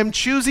know why I'm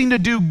choosing to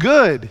do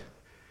good,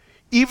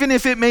 even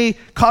if it may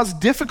cause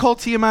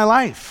difficulty in my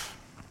life.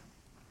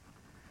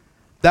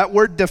 That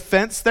word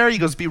defense there, he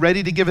goes, be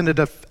ready to give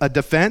a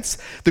defense.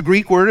 The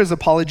Greek word is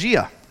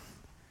apologia.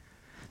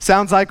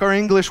 Sounds like our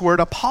English word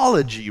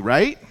apology,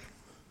 right?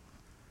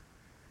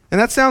 And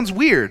that sounds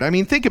weird. I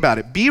mean, think about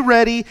it. Be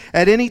ready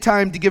at any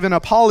time to give an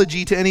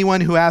apology to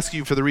anyone who asks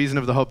you for the reason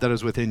of the hope that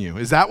is within you.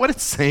 Is that what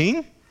it's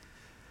saying?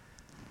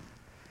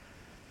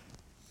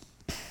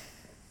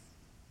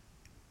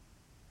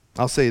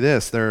 I'll say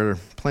this, there are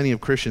plenty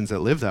of Christians that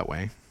live that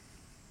way.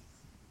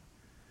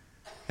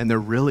 And they're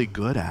really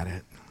good at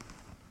it.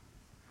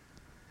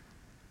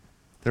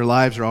 Their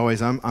lives are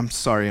always, I'm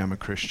sorry I'm a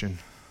Christian.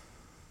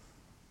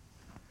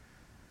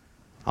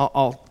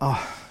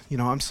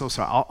 I'm so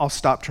sorry. I'll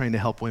stop trying to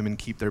help women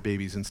keep their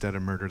babies instead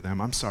of murder them.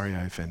 I'm sorry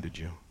I offended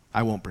you.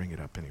 I won't bring it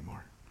up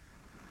anymore.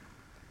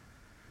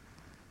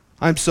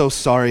 I'm so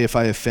sorry if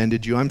I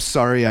offended you. I'm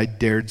sorry I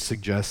dared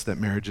suggest that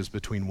marriage is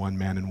between one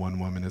man and one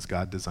woman as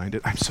God designed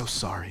it. I'm so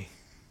sorry.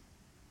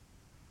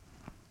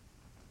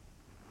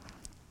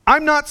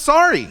 I'm not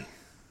sorry.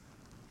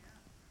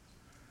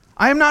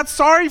 I am not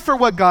sorry for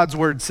what God's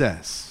word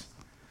says.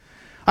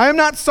 I am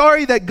not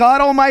sorry that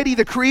God Almighty,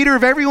 the creator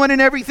of everyone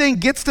and everything,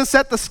 gets to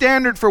set the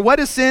standard for what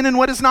is sin and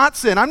what is not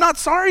sin. I'm not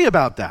sorry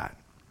about that.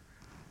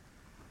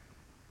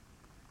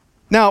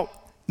 Now,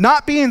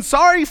 not being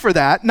sorry for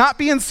that, not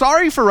being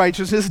sorry for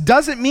righteousness,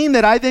 doesn't mean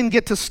that I then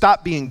get to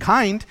stop being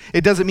kind.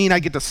 It doesn't mean I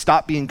get to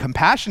stop being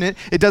compassionate.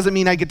 It doesn't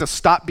mean I get to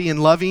stop being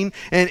loving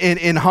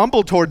and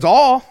humble towards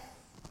all.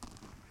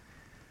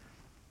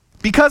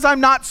 Because I'm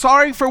not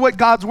sorry for what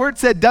God's word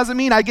said doesn't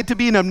mean I get to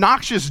be an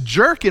obnoxious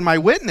jerk in my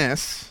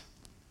witness.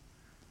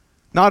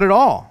 Not at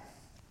all.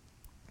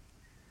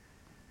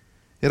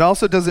 It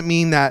also doesn't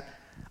mean that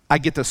I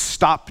get to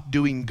stop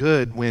doing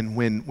good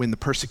when the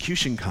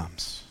persecution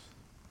comes.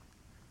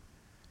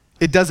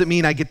 It doesn't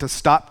mean I get to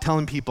stop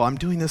telling people, I'm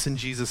doing this in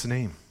Jesus'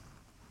 name.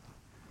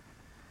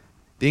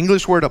 The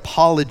English word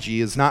apology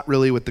is not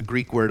really what the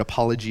Greek word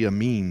apologia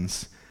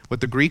means.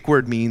 What the Greek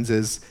word means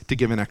is to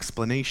give an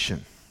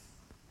explanation.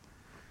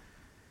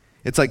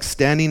 It's like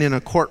standing in a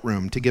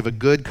courtroom to give a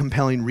good,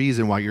 compelling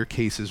reason why your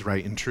case is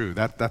right and true.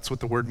 That's what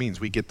the word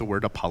means. We get the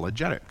word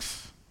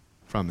apologetics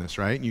from this,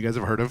 right? You guys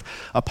have heard of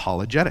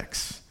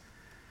apologetics.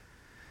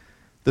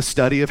 The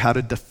study of how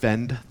to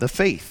defend the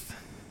faith.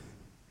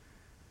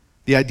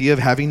 The idea of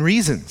having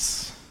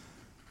reasons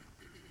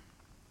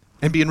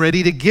and being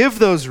ready to give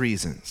those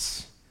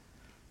reasons.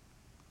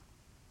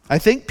 I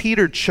think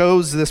Peter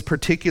chose this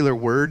particular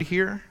word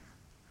here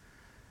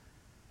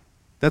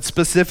that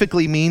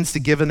specifically means to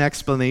give an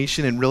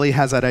explanation and really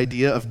has that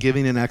idea of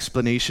giving an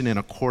explanation in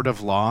a court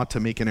of law to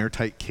make an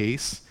airtight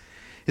case,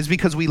 is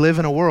because we live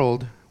in a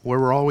world where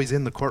we're always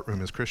in the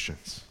courtroom as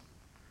Christians.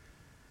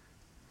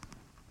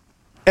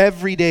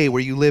 Every day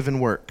where you live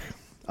and work,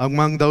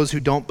 among those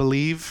who don't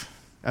believe,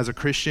 as a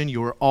Christian,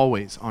 you are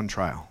always on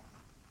trial.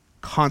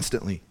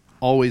 Constantly,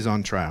 always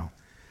on trial.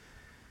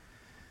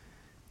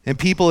 And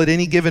people at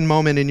any given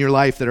moment in your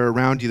life that are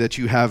around you that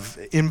you have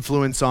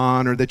influence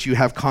on or that you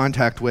have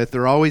contact with,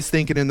 they're always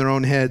thinking in their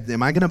own head,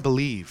 am I going to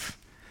believe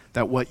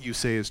that what you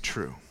say is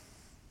true?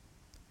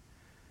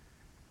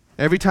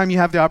 Every time you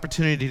have the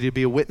opportunity to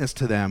be a witness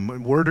to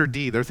them, word or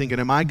deed, they're thinking,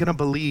 am I going to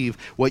believe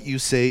what you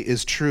say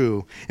is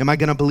true? Am I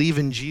going to believe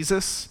in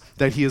Jesus,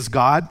 that he is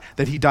God,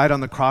 that he died on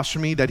the cross for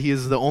me, that he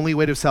is the only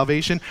way to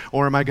salvation?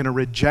 Or am I going to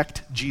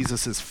reject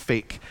Jesus as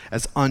fake,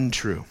 as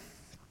untrue?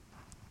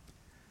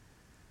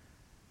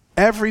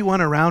 Everyone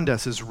around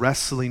us is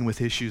wrestling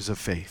with issues of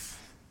faith.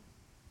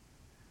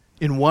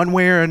 In one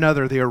way or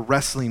another, they are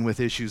wrestling with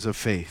issues of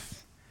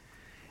faith.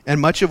 And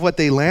much of what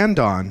they land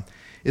on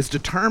is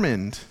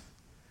determined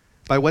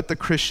by what the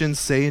Christians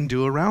say and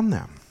do around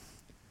them.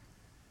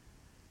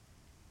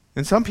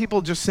 And some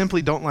people just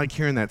simply don't like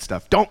hearing that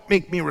stuff. Don't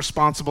make me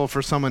responsible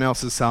for someone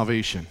else's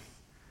salvation.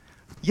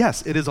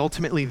 Yes, it is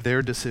ultimately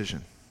their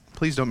decision.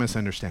 Please don't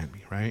misunderstand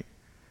me, right?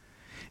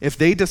 If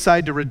they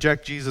decide to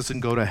reject Jesus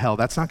and go to hell,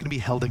 that's not going to be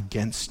held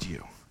against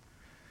you.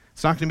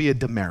 It's not going to be a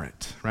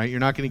demerit, right? You're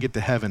not going to get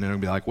to heaven and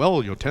it'll be like,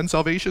 well, 10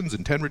 salvations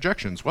and 10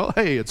 rejections. Well,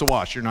 hey, it's a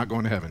wash. You're not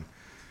going to heaven.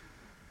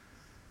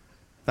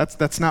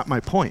 That's not my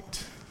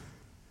point.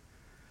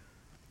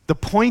 The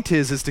point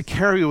is to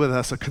carry with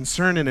us a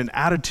concern and an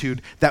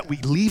attitude that we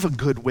leave a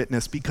good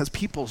witness because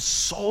people's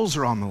souls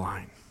are on the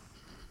line.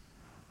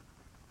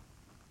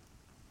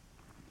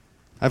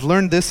 I've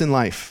learned this in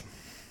life.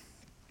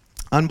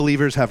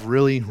 Unbelievers have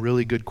really,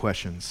 really good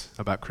questions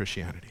about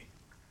Christianity,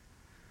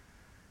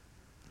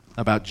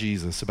 about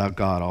Jesus, about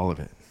God, all of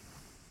it.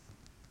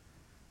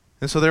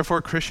 And so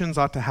therefore, Christians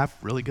ought to have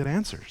really good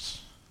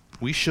answers.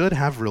 We should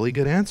have really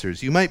good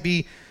answers. You might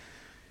be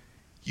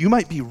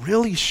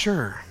really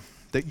sure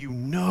that you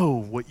know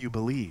what you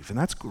believe, and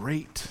that's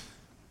great.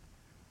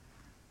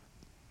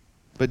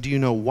 But do you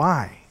know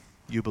why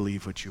you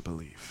believe what you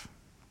believe?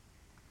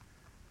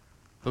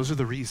 Those are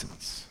the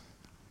reasons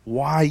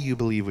why you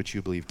believe what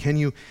you believe. Can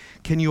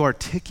you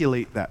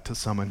articulate that to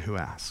someone who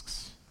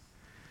asks?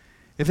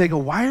 If they go,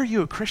 why are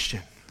you a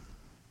Christian?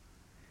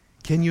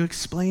 Can you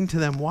explain to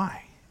them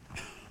why?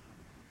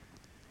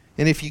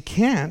 And if you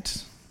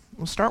can't,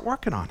 well, start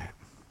working on it.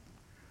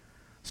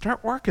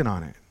 Start working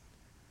on it.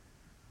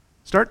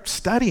 Start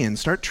studying,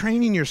 start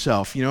training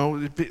yourself. You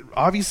know,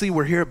 obviously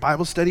we're here at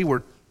Bible study,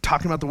 we're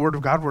talking about the Word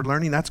of God, we're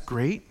learning, that's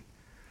great.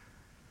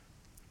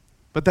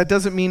 But that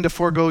doesn't mean to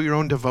forego your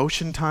own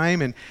devotion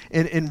time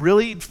and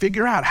really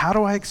figure out, how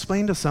do I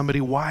explain to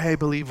somebody why I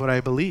believe what I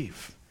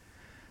believe?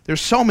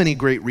 There's so many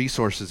great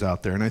resources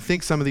out there, and I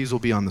think some of these will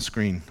be on the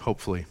screen,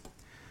 hopefully.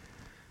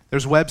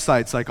 There's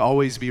websites like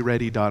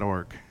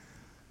alwaysbeready.org.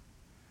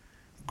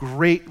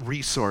 Great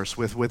resource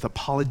with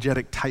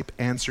apologetic type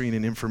answering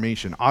and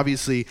information.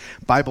 Obviously,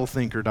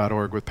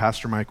 BibleThinker.org with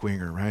Pastor Mike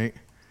Winger, right?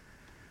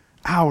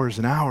 Hours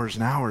and hours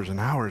and hours and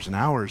hours and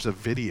hours of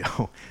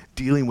video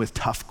dealing with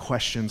tough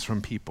questions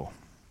from people.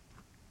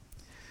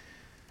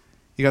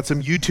 You got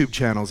some YouTube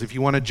channels. If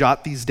you want to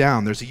jot these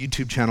down, there's a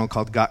YouTube channel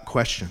called Got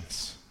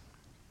Questions.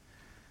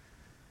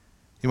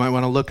 You might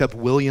want to look up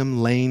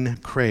William Lane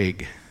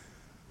Craig.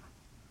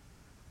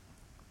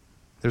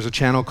 There's a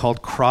channel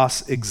called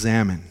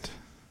Cross-Examined.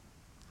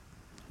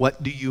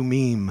 What do you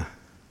meme?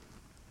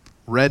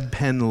 Red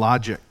Pen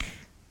Logic.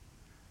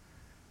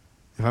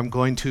 If I'm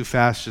going too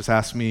fast, just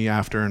ask me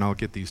after and I'll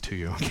get these to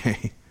you,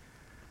 okay?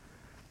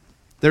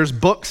 There's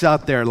books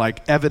out there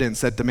like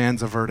Evidence That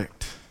Demands a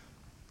Verdict.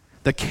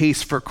 The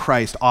Case for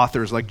Christ,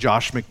 authors like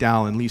Josh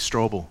McDowell and Lee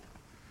Strobel.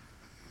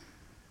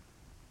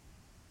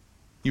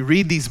 You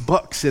read these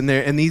books and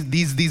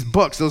these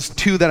books, those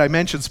two that I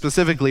mentioned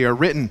specifically, are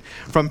written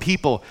from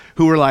people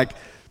who were like,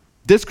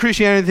 this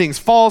Christianity thing's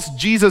false,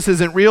 Jesus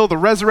isn't real, the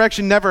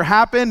resurrection never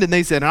happened, and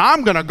they said,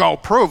 I'm going to go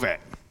prove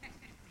it.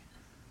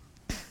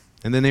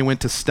 And then they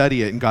went to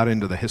study it and got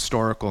into the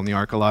historical and the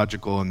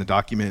archaeological and the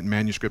document and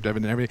manuscript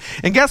evidence and everything.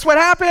 And guess what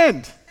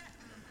happened?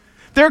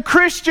 They're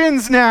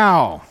Christians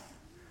now.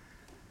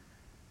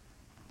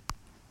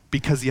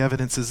 Because the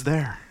evidence is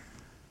there.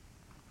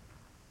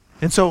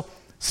 And so,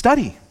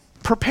 study,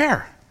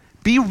 prepare,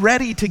 be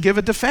ready to give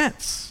a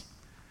defense.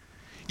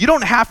 You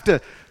don't have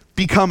to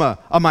become a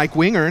Mike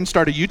Winger and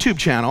start a YouTube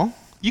channel.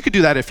 You could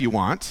do that if you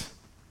want.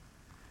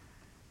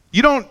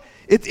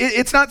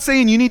 It's not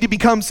saying you need to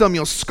become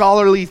some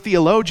scholarly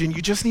theologian.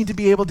 You just need to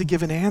be able to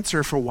give an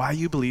answer for why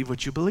you believe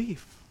what you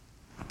believe.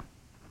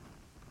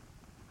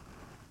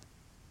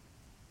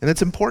 And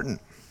it's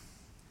important.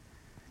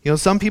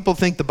 Some people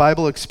think the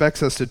Bible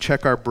expects us to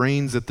check our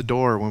brains at the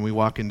door when we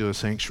walk into a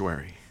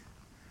sanctuary.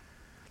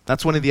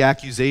 That's one of the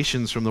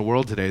accusations from the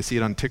world today. I see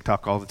it on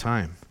TikTok all the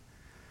time.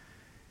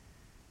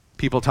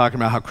 People talking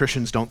about how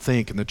Christians don't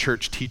think and the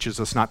church teaches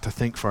us not to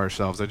think for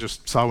ourselves. I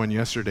just saw one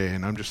yesterday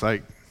and I'm just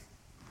like,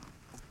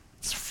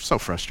 it's so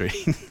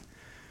frustrating.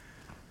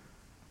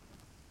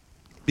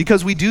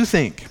 Because we do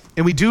think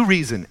and we do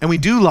reason and we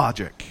do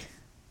logic.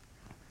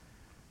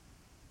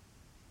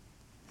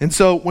 And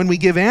so when we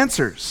give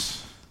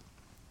answers,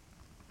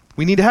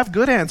 we need to have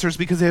good answers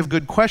because they have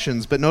good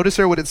questions. But notice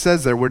there what it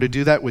says there. We're to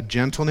do that with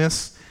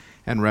gentleness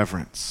and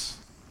reverence.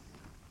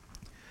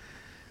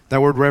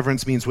 That word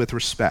reverence means with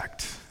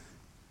respect.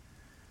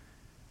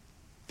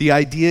 The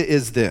idea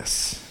is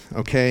this,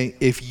 okay?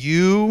 If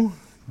you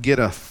get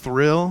a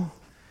thrill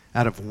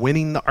out of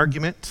winning the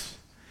argument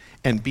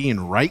and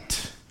being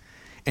right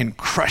and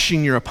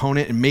crushing your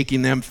opponent and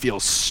making them feel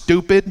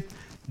stupid,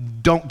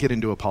 don't get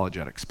into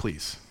apologetics,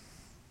 please.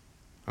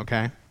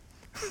 Okay?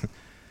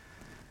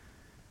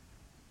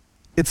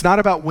 It's not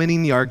about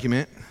winning the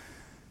argument.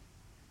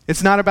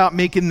 It's not about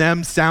making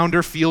them sound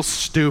or feel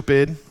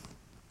stupid.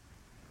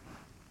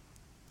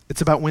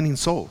 It's about winning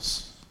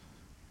souls.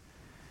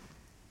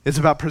 It's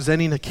about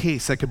presenting a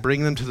case that could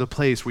bring them to the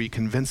place where you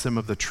convince them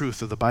of the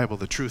truth of the Bible,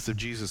 the truth of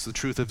Jesus, the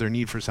truth of their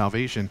need for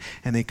salvation,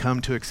 and they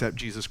come to accept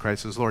Jesus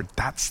Christ as Lord.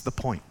 That's the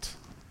point.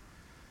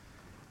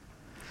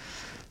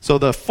 So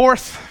the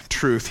fourth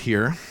truth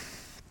here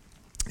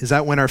is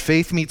that when our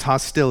faith meets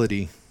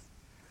hostility,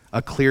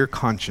 a clear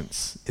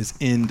conscience is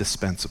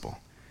indispensable.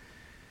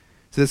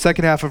 So the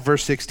second half of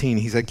verse 16,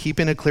 he said, keep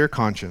in a clear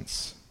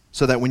conscience,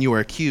 so that when you are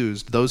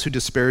accused, those who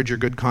disparage your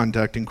good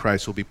conduct in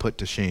Christ will be put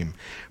to shame.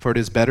 For it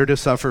is better to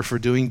suffer for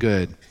doing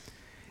good,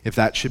 if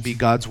that should be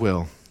God's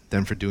will,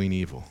 than for doing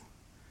evil.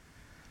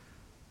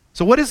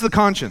 So what is the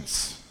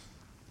conscience?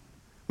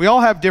 We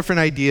all have different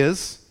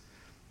ideas.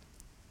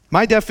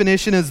 My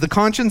definition is the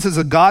conscience is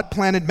a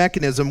God-planted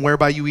mechanism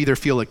whereby you either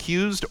feel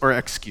accused or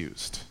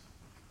excused.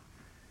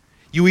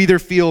 You either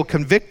feel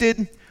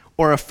convicted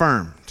or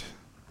affirmed.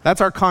 That's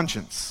our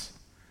conscience.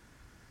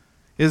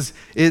 Is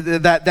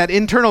that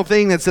internal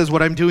thing that says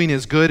what I'm doing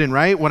is good and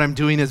right, what I'm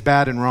doing is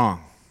bad and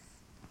wrong.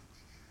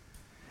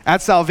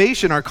 At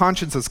salvation, our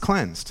conscience is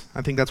cleansed.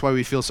 I think that's why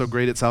we feel so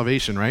great at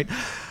salvation, right?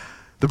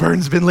 The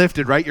burden's been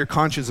lifted, right? Your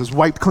conscience is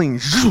wiped clean.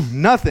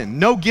 Nothing.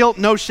 No guilt,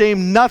 no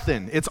shame,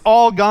 nothing. It's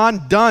all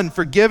gone, done,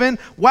 forgiven.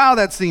 Wow,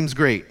 that seems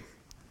great.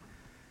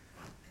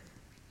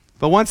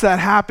 But once that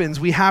happens,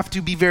 we have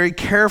to be very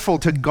careful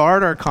to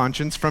guard our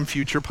conscience from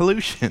future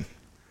pollution.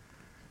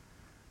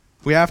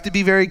 We have to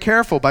be very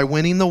careful by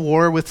winning the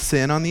war with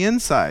sin on the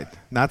inside.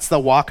 That's the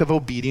walk of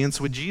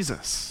obedience with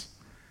Jesus.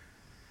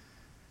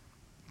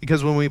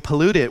 Because when we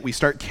pollute it, we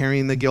start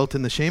carrying the guilt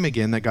and the shame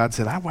again that God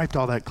said, I wiped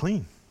all that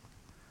clean.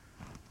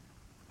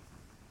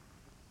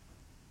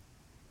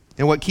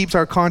 And what keeps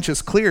our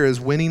conscience clear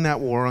is winning that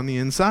war on the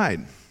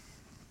inside.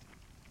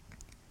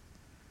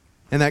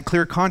 And that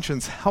clear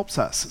conscience helps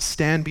us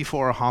stand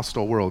before a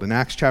hostile world. In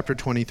Acts chapter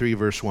 23,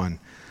 verse 1,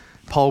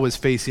 Paul was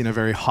facing a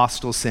very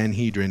hostile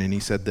Sanhedrin, and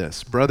he said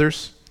this,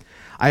 brothers,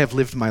 I have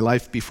lived my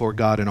life before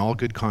God in all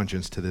good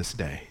conscience to this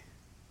day.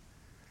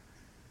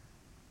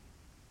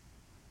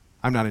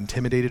 I'm not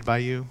intimidated by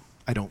you.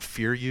 I don't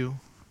fear you.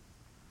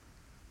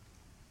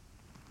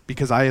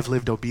 Because I have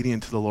lived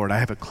obedient to the Lord, I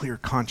have a clear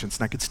conscience,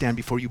 and I could stand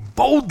before you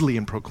boldly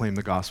and proclaim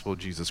the gospel of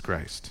Jesus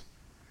Christ.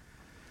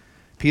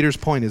 Peter's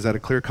point is that a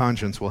clear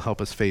conscience will help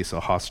us face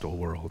a hostile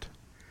world.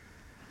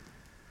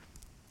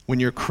 When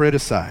you're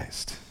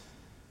criticized,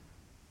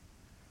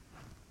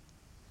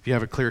 if you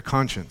have a clear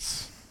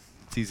conscience,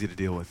 it's easy to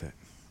deal with it.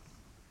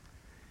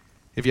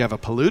 If you have a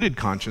polluted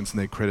conscience and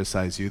they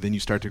criticize you, then you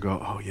start to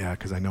go, oh yeah,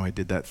 because I know I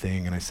did that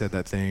thing and I said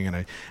that thing and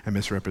I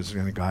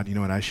misrepresented God. You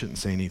know what, I shouldn't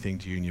say anything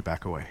to you, and you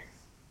back away.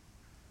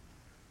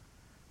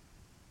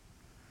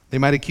 They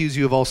might accuse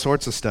you of all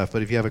sorts of stuff,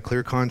 but if you have a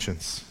clear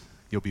conscience,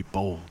 you'll be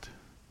bold.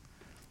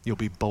 You'll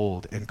be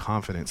bold and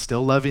confident,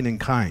 still loving and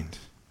kind.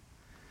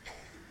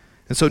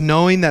 And so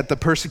knowing that the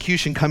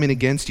persecution coming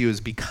against you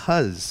is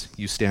because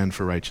you stand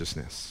for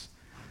righteousness.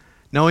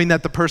 Knowing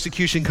that the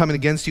persecution coming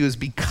against you is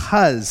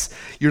because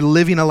you're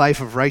living a life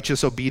of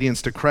righteous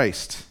obedience to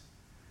Christ.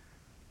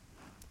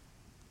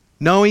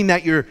 Knowing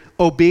that you're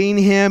obeying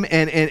him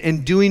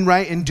and doing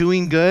right and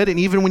doing good, and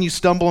even when you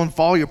stumble and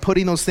fall, you're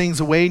putting those things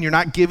away and you're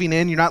not giving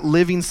in, you're not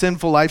living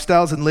sinful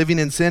lifestyles and living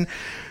in sin.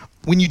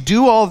 When you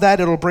do all of that,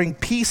 it'll bring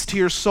peace to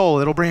your soul.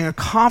 It'll bring a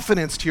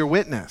confidence to your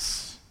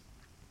witness.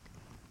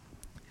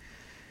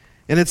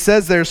 And it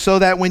says there, so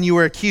that when you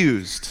are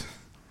accused,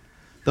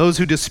 those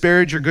who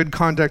disparage your good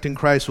conduct in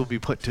Christ will be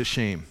put to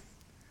shame.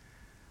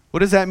 What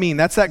does that mean?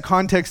 That's that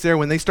context there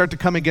when they start to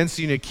come against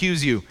you and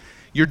accuse you.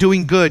 You're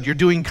doing good, you're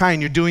doing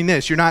kind, you're doing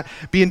this. You're not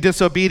being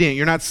disobedient.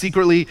 You're not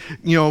secretly,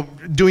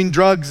 doing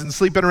drugs and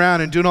sleeping around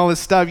and doing all this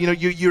stuff.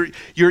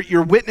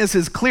 Your witness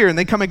is clear, and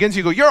they come against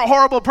you and go, you're a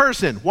horrible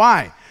person.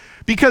 Why?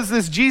 Because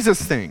this Jesus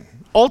thing,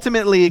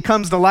 ultimately it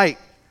comes to light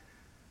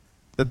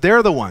that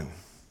they're the one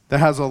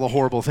that has all the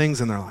horrible things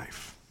in their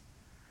life.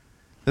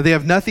 That they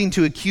have nothing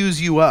to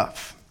accuse you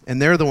of,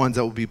 and they're the ones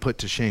that will be put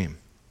to shame.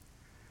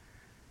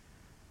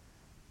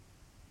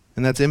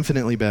 And that's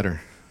infinitely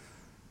better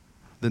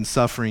than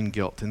suffering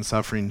guilt and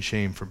suffering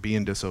shame for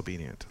being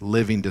disobedient,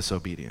 living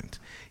disobedient.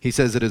 He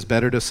says it is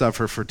better to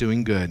suffer for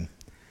doing good,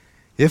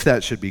 if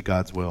that should be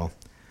God's will,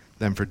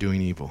 than for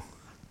doing evil.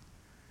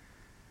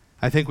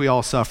 I think we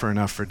all suffer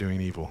enough for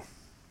doing evil.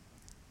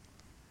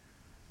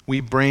 We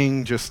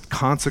bring just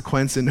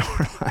consequence into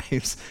our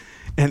lives,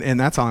 and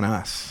that's on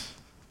us.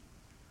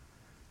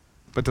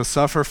 But to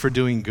suffer for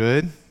doing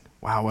good,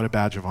 wow, what a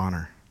badge of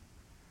honor.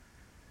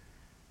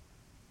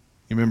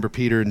 You remember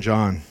Peter and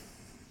John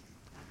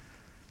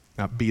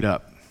got beat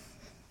up.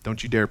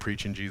 Don't you dare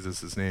preach in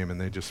Jesus' name. And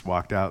they just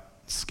walked out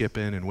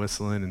skipping and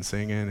whistling and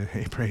singing, and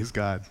hey, praise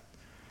God.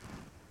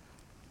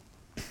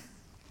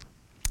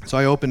 So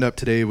I opened up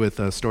today with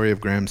a story of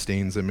Graham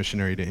Staines, a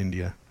missionary to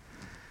India.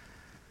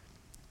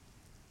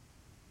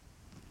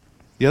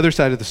 The other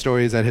side of the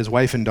story is that his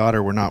wife and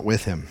daughter were not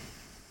with him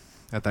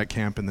at that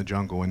camp in the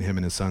jungle when him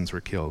and his sons were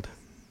killed.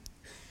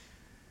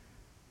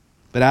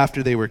 But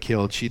after they were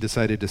killed, she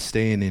decided to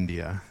stay in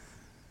India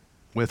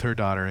with her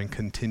daughter and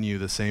continue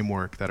the same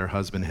work that her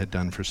husband had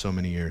done for so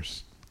many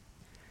years.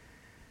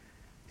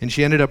 And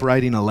she ended up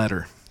writing a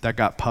letter that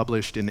got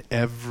published in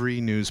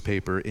every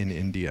newspaper in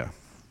India,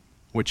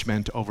 which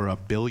meant over 1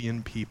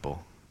 billion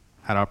people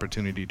had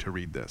opportunity to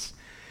read this.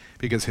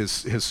 Because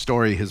his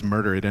story, his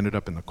murder, it ended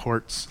up in the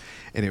courts,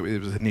 and it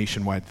was a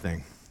nationwide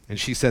thing. And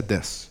she said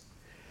this.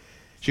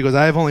 She goes,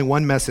 I have only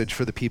one message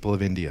for the people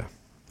of India.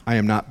 I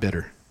am not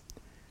bitter,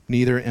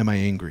 neither am I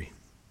angry.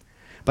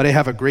 But I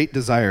have a great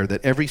desire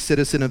that every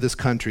citizen of this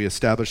country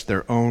establish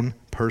their own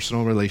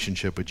personal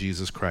relationship with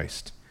Jesus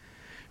Christ,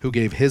 who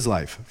gave his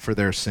life for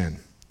their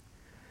sin.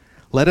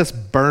 Let us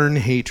burn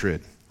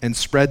hatred and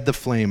spread the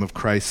flame of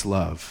Christ's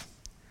love.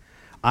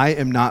 I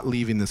am not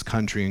leaving this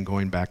country and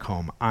going back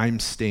home. I'm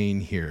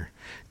staying here.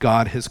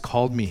 God has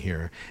called me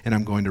here, and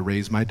I'm going to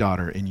raise my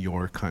daughter in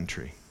your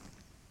country.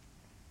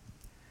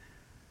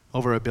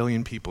 Over 1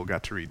 billion people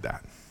got to read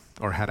that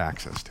or had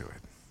access to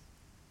it.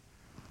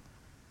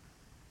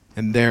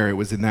 And there, it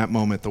was in that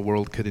moment the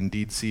world could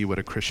indeed see what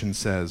a Christian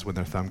says when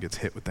their thumb gets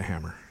hit with the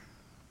hammer.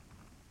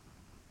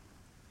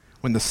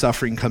 When the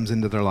suffering comes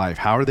into their life,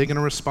 how are they going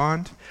to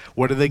respond?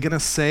 What are they going to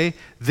say?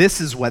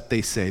 This is what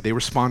they say. They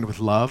respond with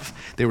love.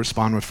 They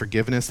respond with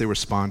forgiveness. They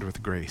respond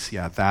with grace.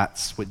 Yeah,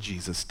 that's what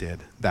Jesus did.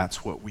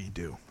 That's what we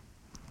do.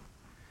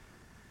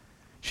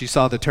 She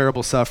saw the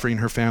terrible suffering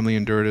her family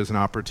endured as an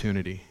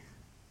opportunity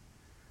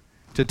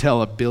to tell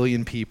 1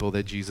 billion people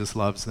that Jesus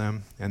loves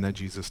them and that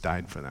Jesus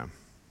died for them.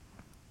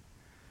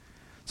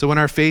 So when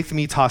our faith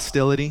meets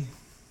hostility,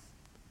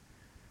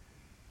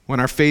 when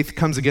our faith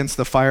comes against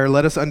the fire,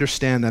 let us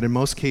understand that in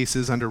most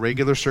cases, under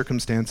regular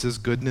circumstances,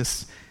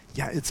 goodness,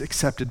 it's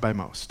accepted by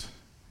most.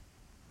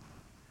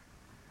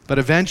 But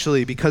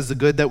eventually, because the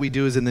good that we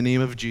do is in the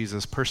name of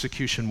Jesus,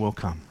 persecution will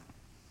come.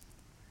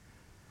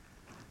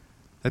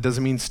 That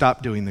doesn't mean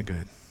stop doing the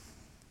good.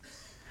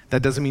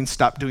 That doesn't mean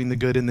stop doing the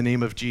good in the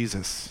name of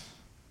Jesus.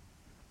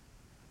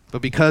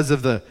 But because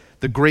of the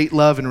great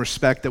love and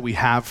respect that we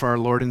have for our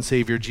Lord and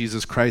Savior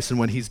Jesus Christ and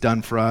what he's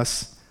done for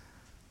us,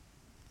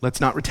 let's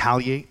not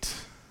retaliate.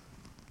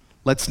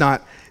 Let's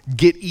not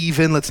get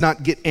even. Let's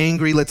not get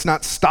angry. Let's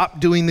not stop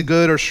doing the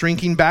good or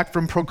shrinking back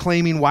from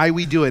proclaiming why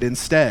we do it.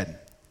 Instead,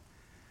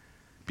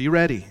 be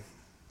ready.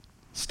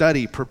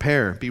 Study,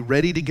 prepare. Be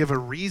ready to give a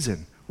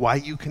reason why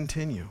you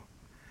continue,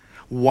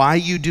 why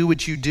you do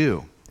what you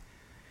do,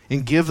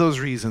 and give those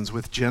reasons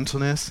with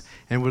gentleness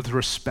and with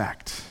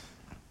respect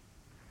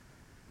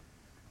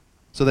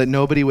so that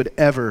nobody would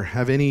ever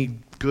have any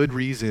good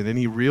reason,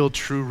 any real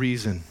true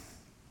reason,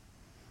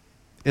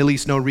 at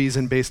least no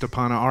reason based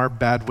upon our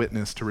bad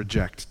witness to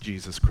reject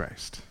Jesus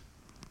Christ.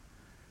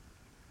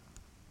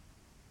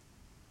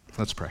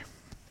 Let's pray.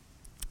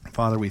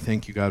 Father, we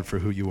thank you, God, for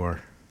who you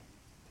are.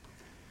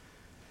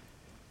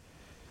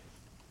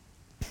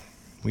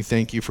 We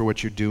thank you for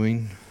what you're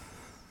doing,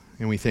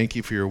 and we thank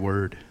you for your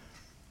word.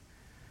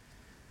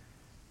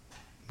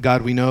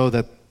 God, we know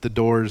that the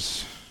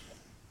doors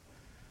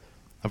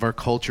of our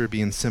culture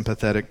being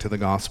sympathetic to the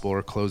gospel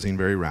are closing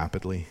very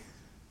rapidly.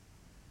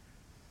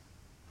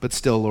 But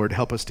still, Lord,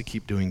 help us to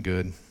keep doing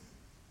good.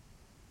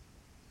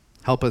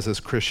 Help us as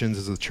Christians,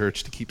 as a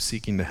church, to keep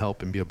seeking to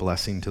help and be a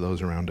blessing to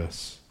those around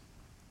us.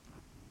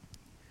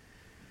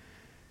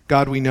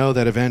 God, we know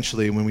that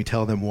eventually when we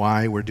tell them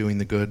why we're doing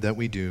the good that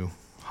we do,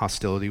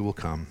 hostility will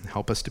come.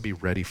 Help us to be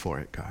ready for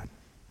it, God.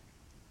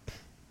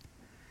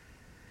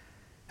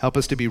 Help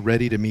us to be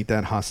ready to meet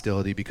that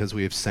hostility because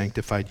we have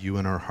sanctified you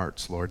in our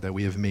hearts, Lord, that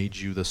we have made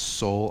you the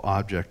sole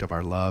object of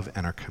our love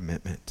and our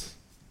commitment.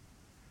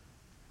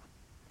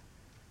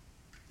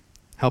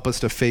 Help us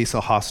to face a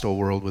hostile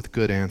world with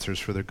good answers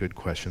for their good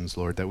questions,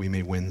 Lord, that we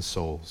may win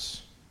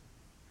souls.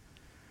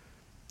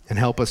 And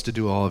help us to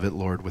do all of it,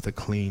 Lord, with a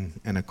clean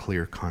and a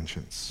clear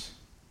conscience.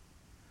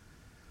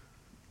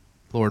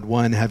 Lord,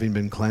 one, having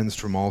been cleansed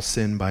from all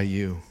sin by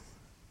you.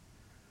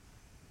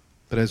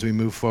 But as we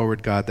move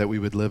forward, God, that we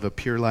would live a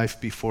pure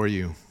life before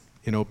you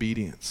in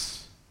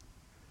obedience.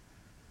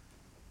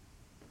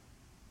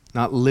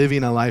 Not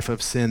living a life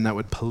of sin that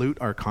would pollute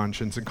our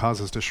conscience and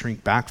cause us to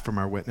shrink back from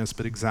our witness,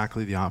 but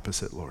exactly the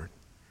opposite, Lord.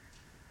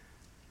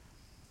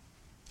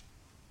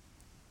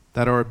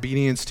 That our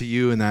obedience to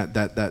you and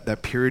that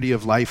purity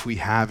of life we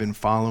have in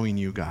following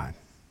you, God,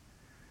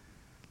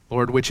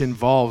 Lord, which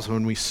involves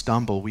when we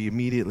stumble, we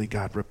immediately,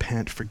 God,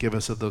 repent, forgive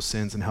us of those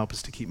sins, and help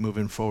us to keep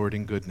moving forward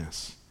in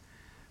goodness.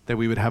 That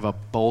we would have a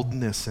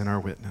boldness in our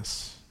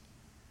witness.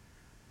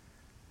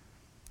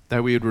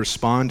 That we would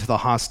respond to the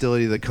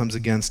hostility that comes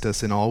against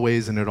us in all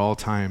ways and at all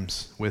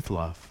times with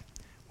love,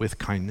 with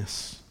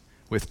kindness,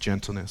 with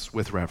gentleness,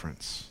 with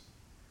reverence.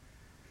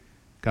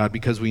 God,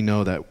 because we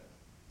know that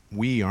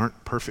we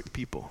aren't perfect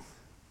people,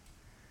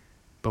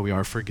 but we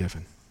are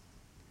forgiven.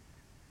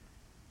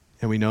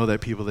 And we know that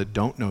people that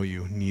don't know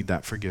you need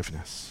that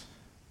forgiveness.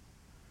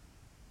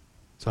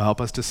 So help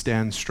us to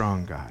stand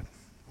strong, God,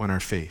 when our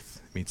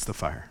faith meets the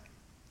fire.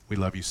 We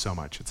love you so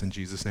much. It's in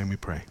Jesus' name we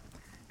pray.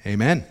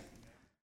 Amen.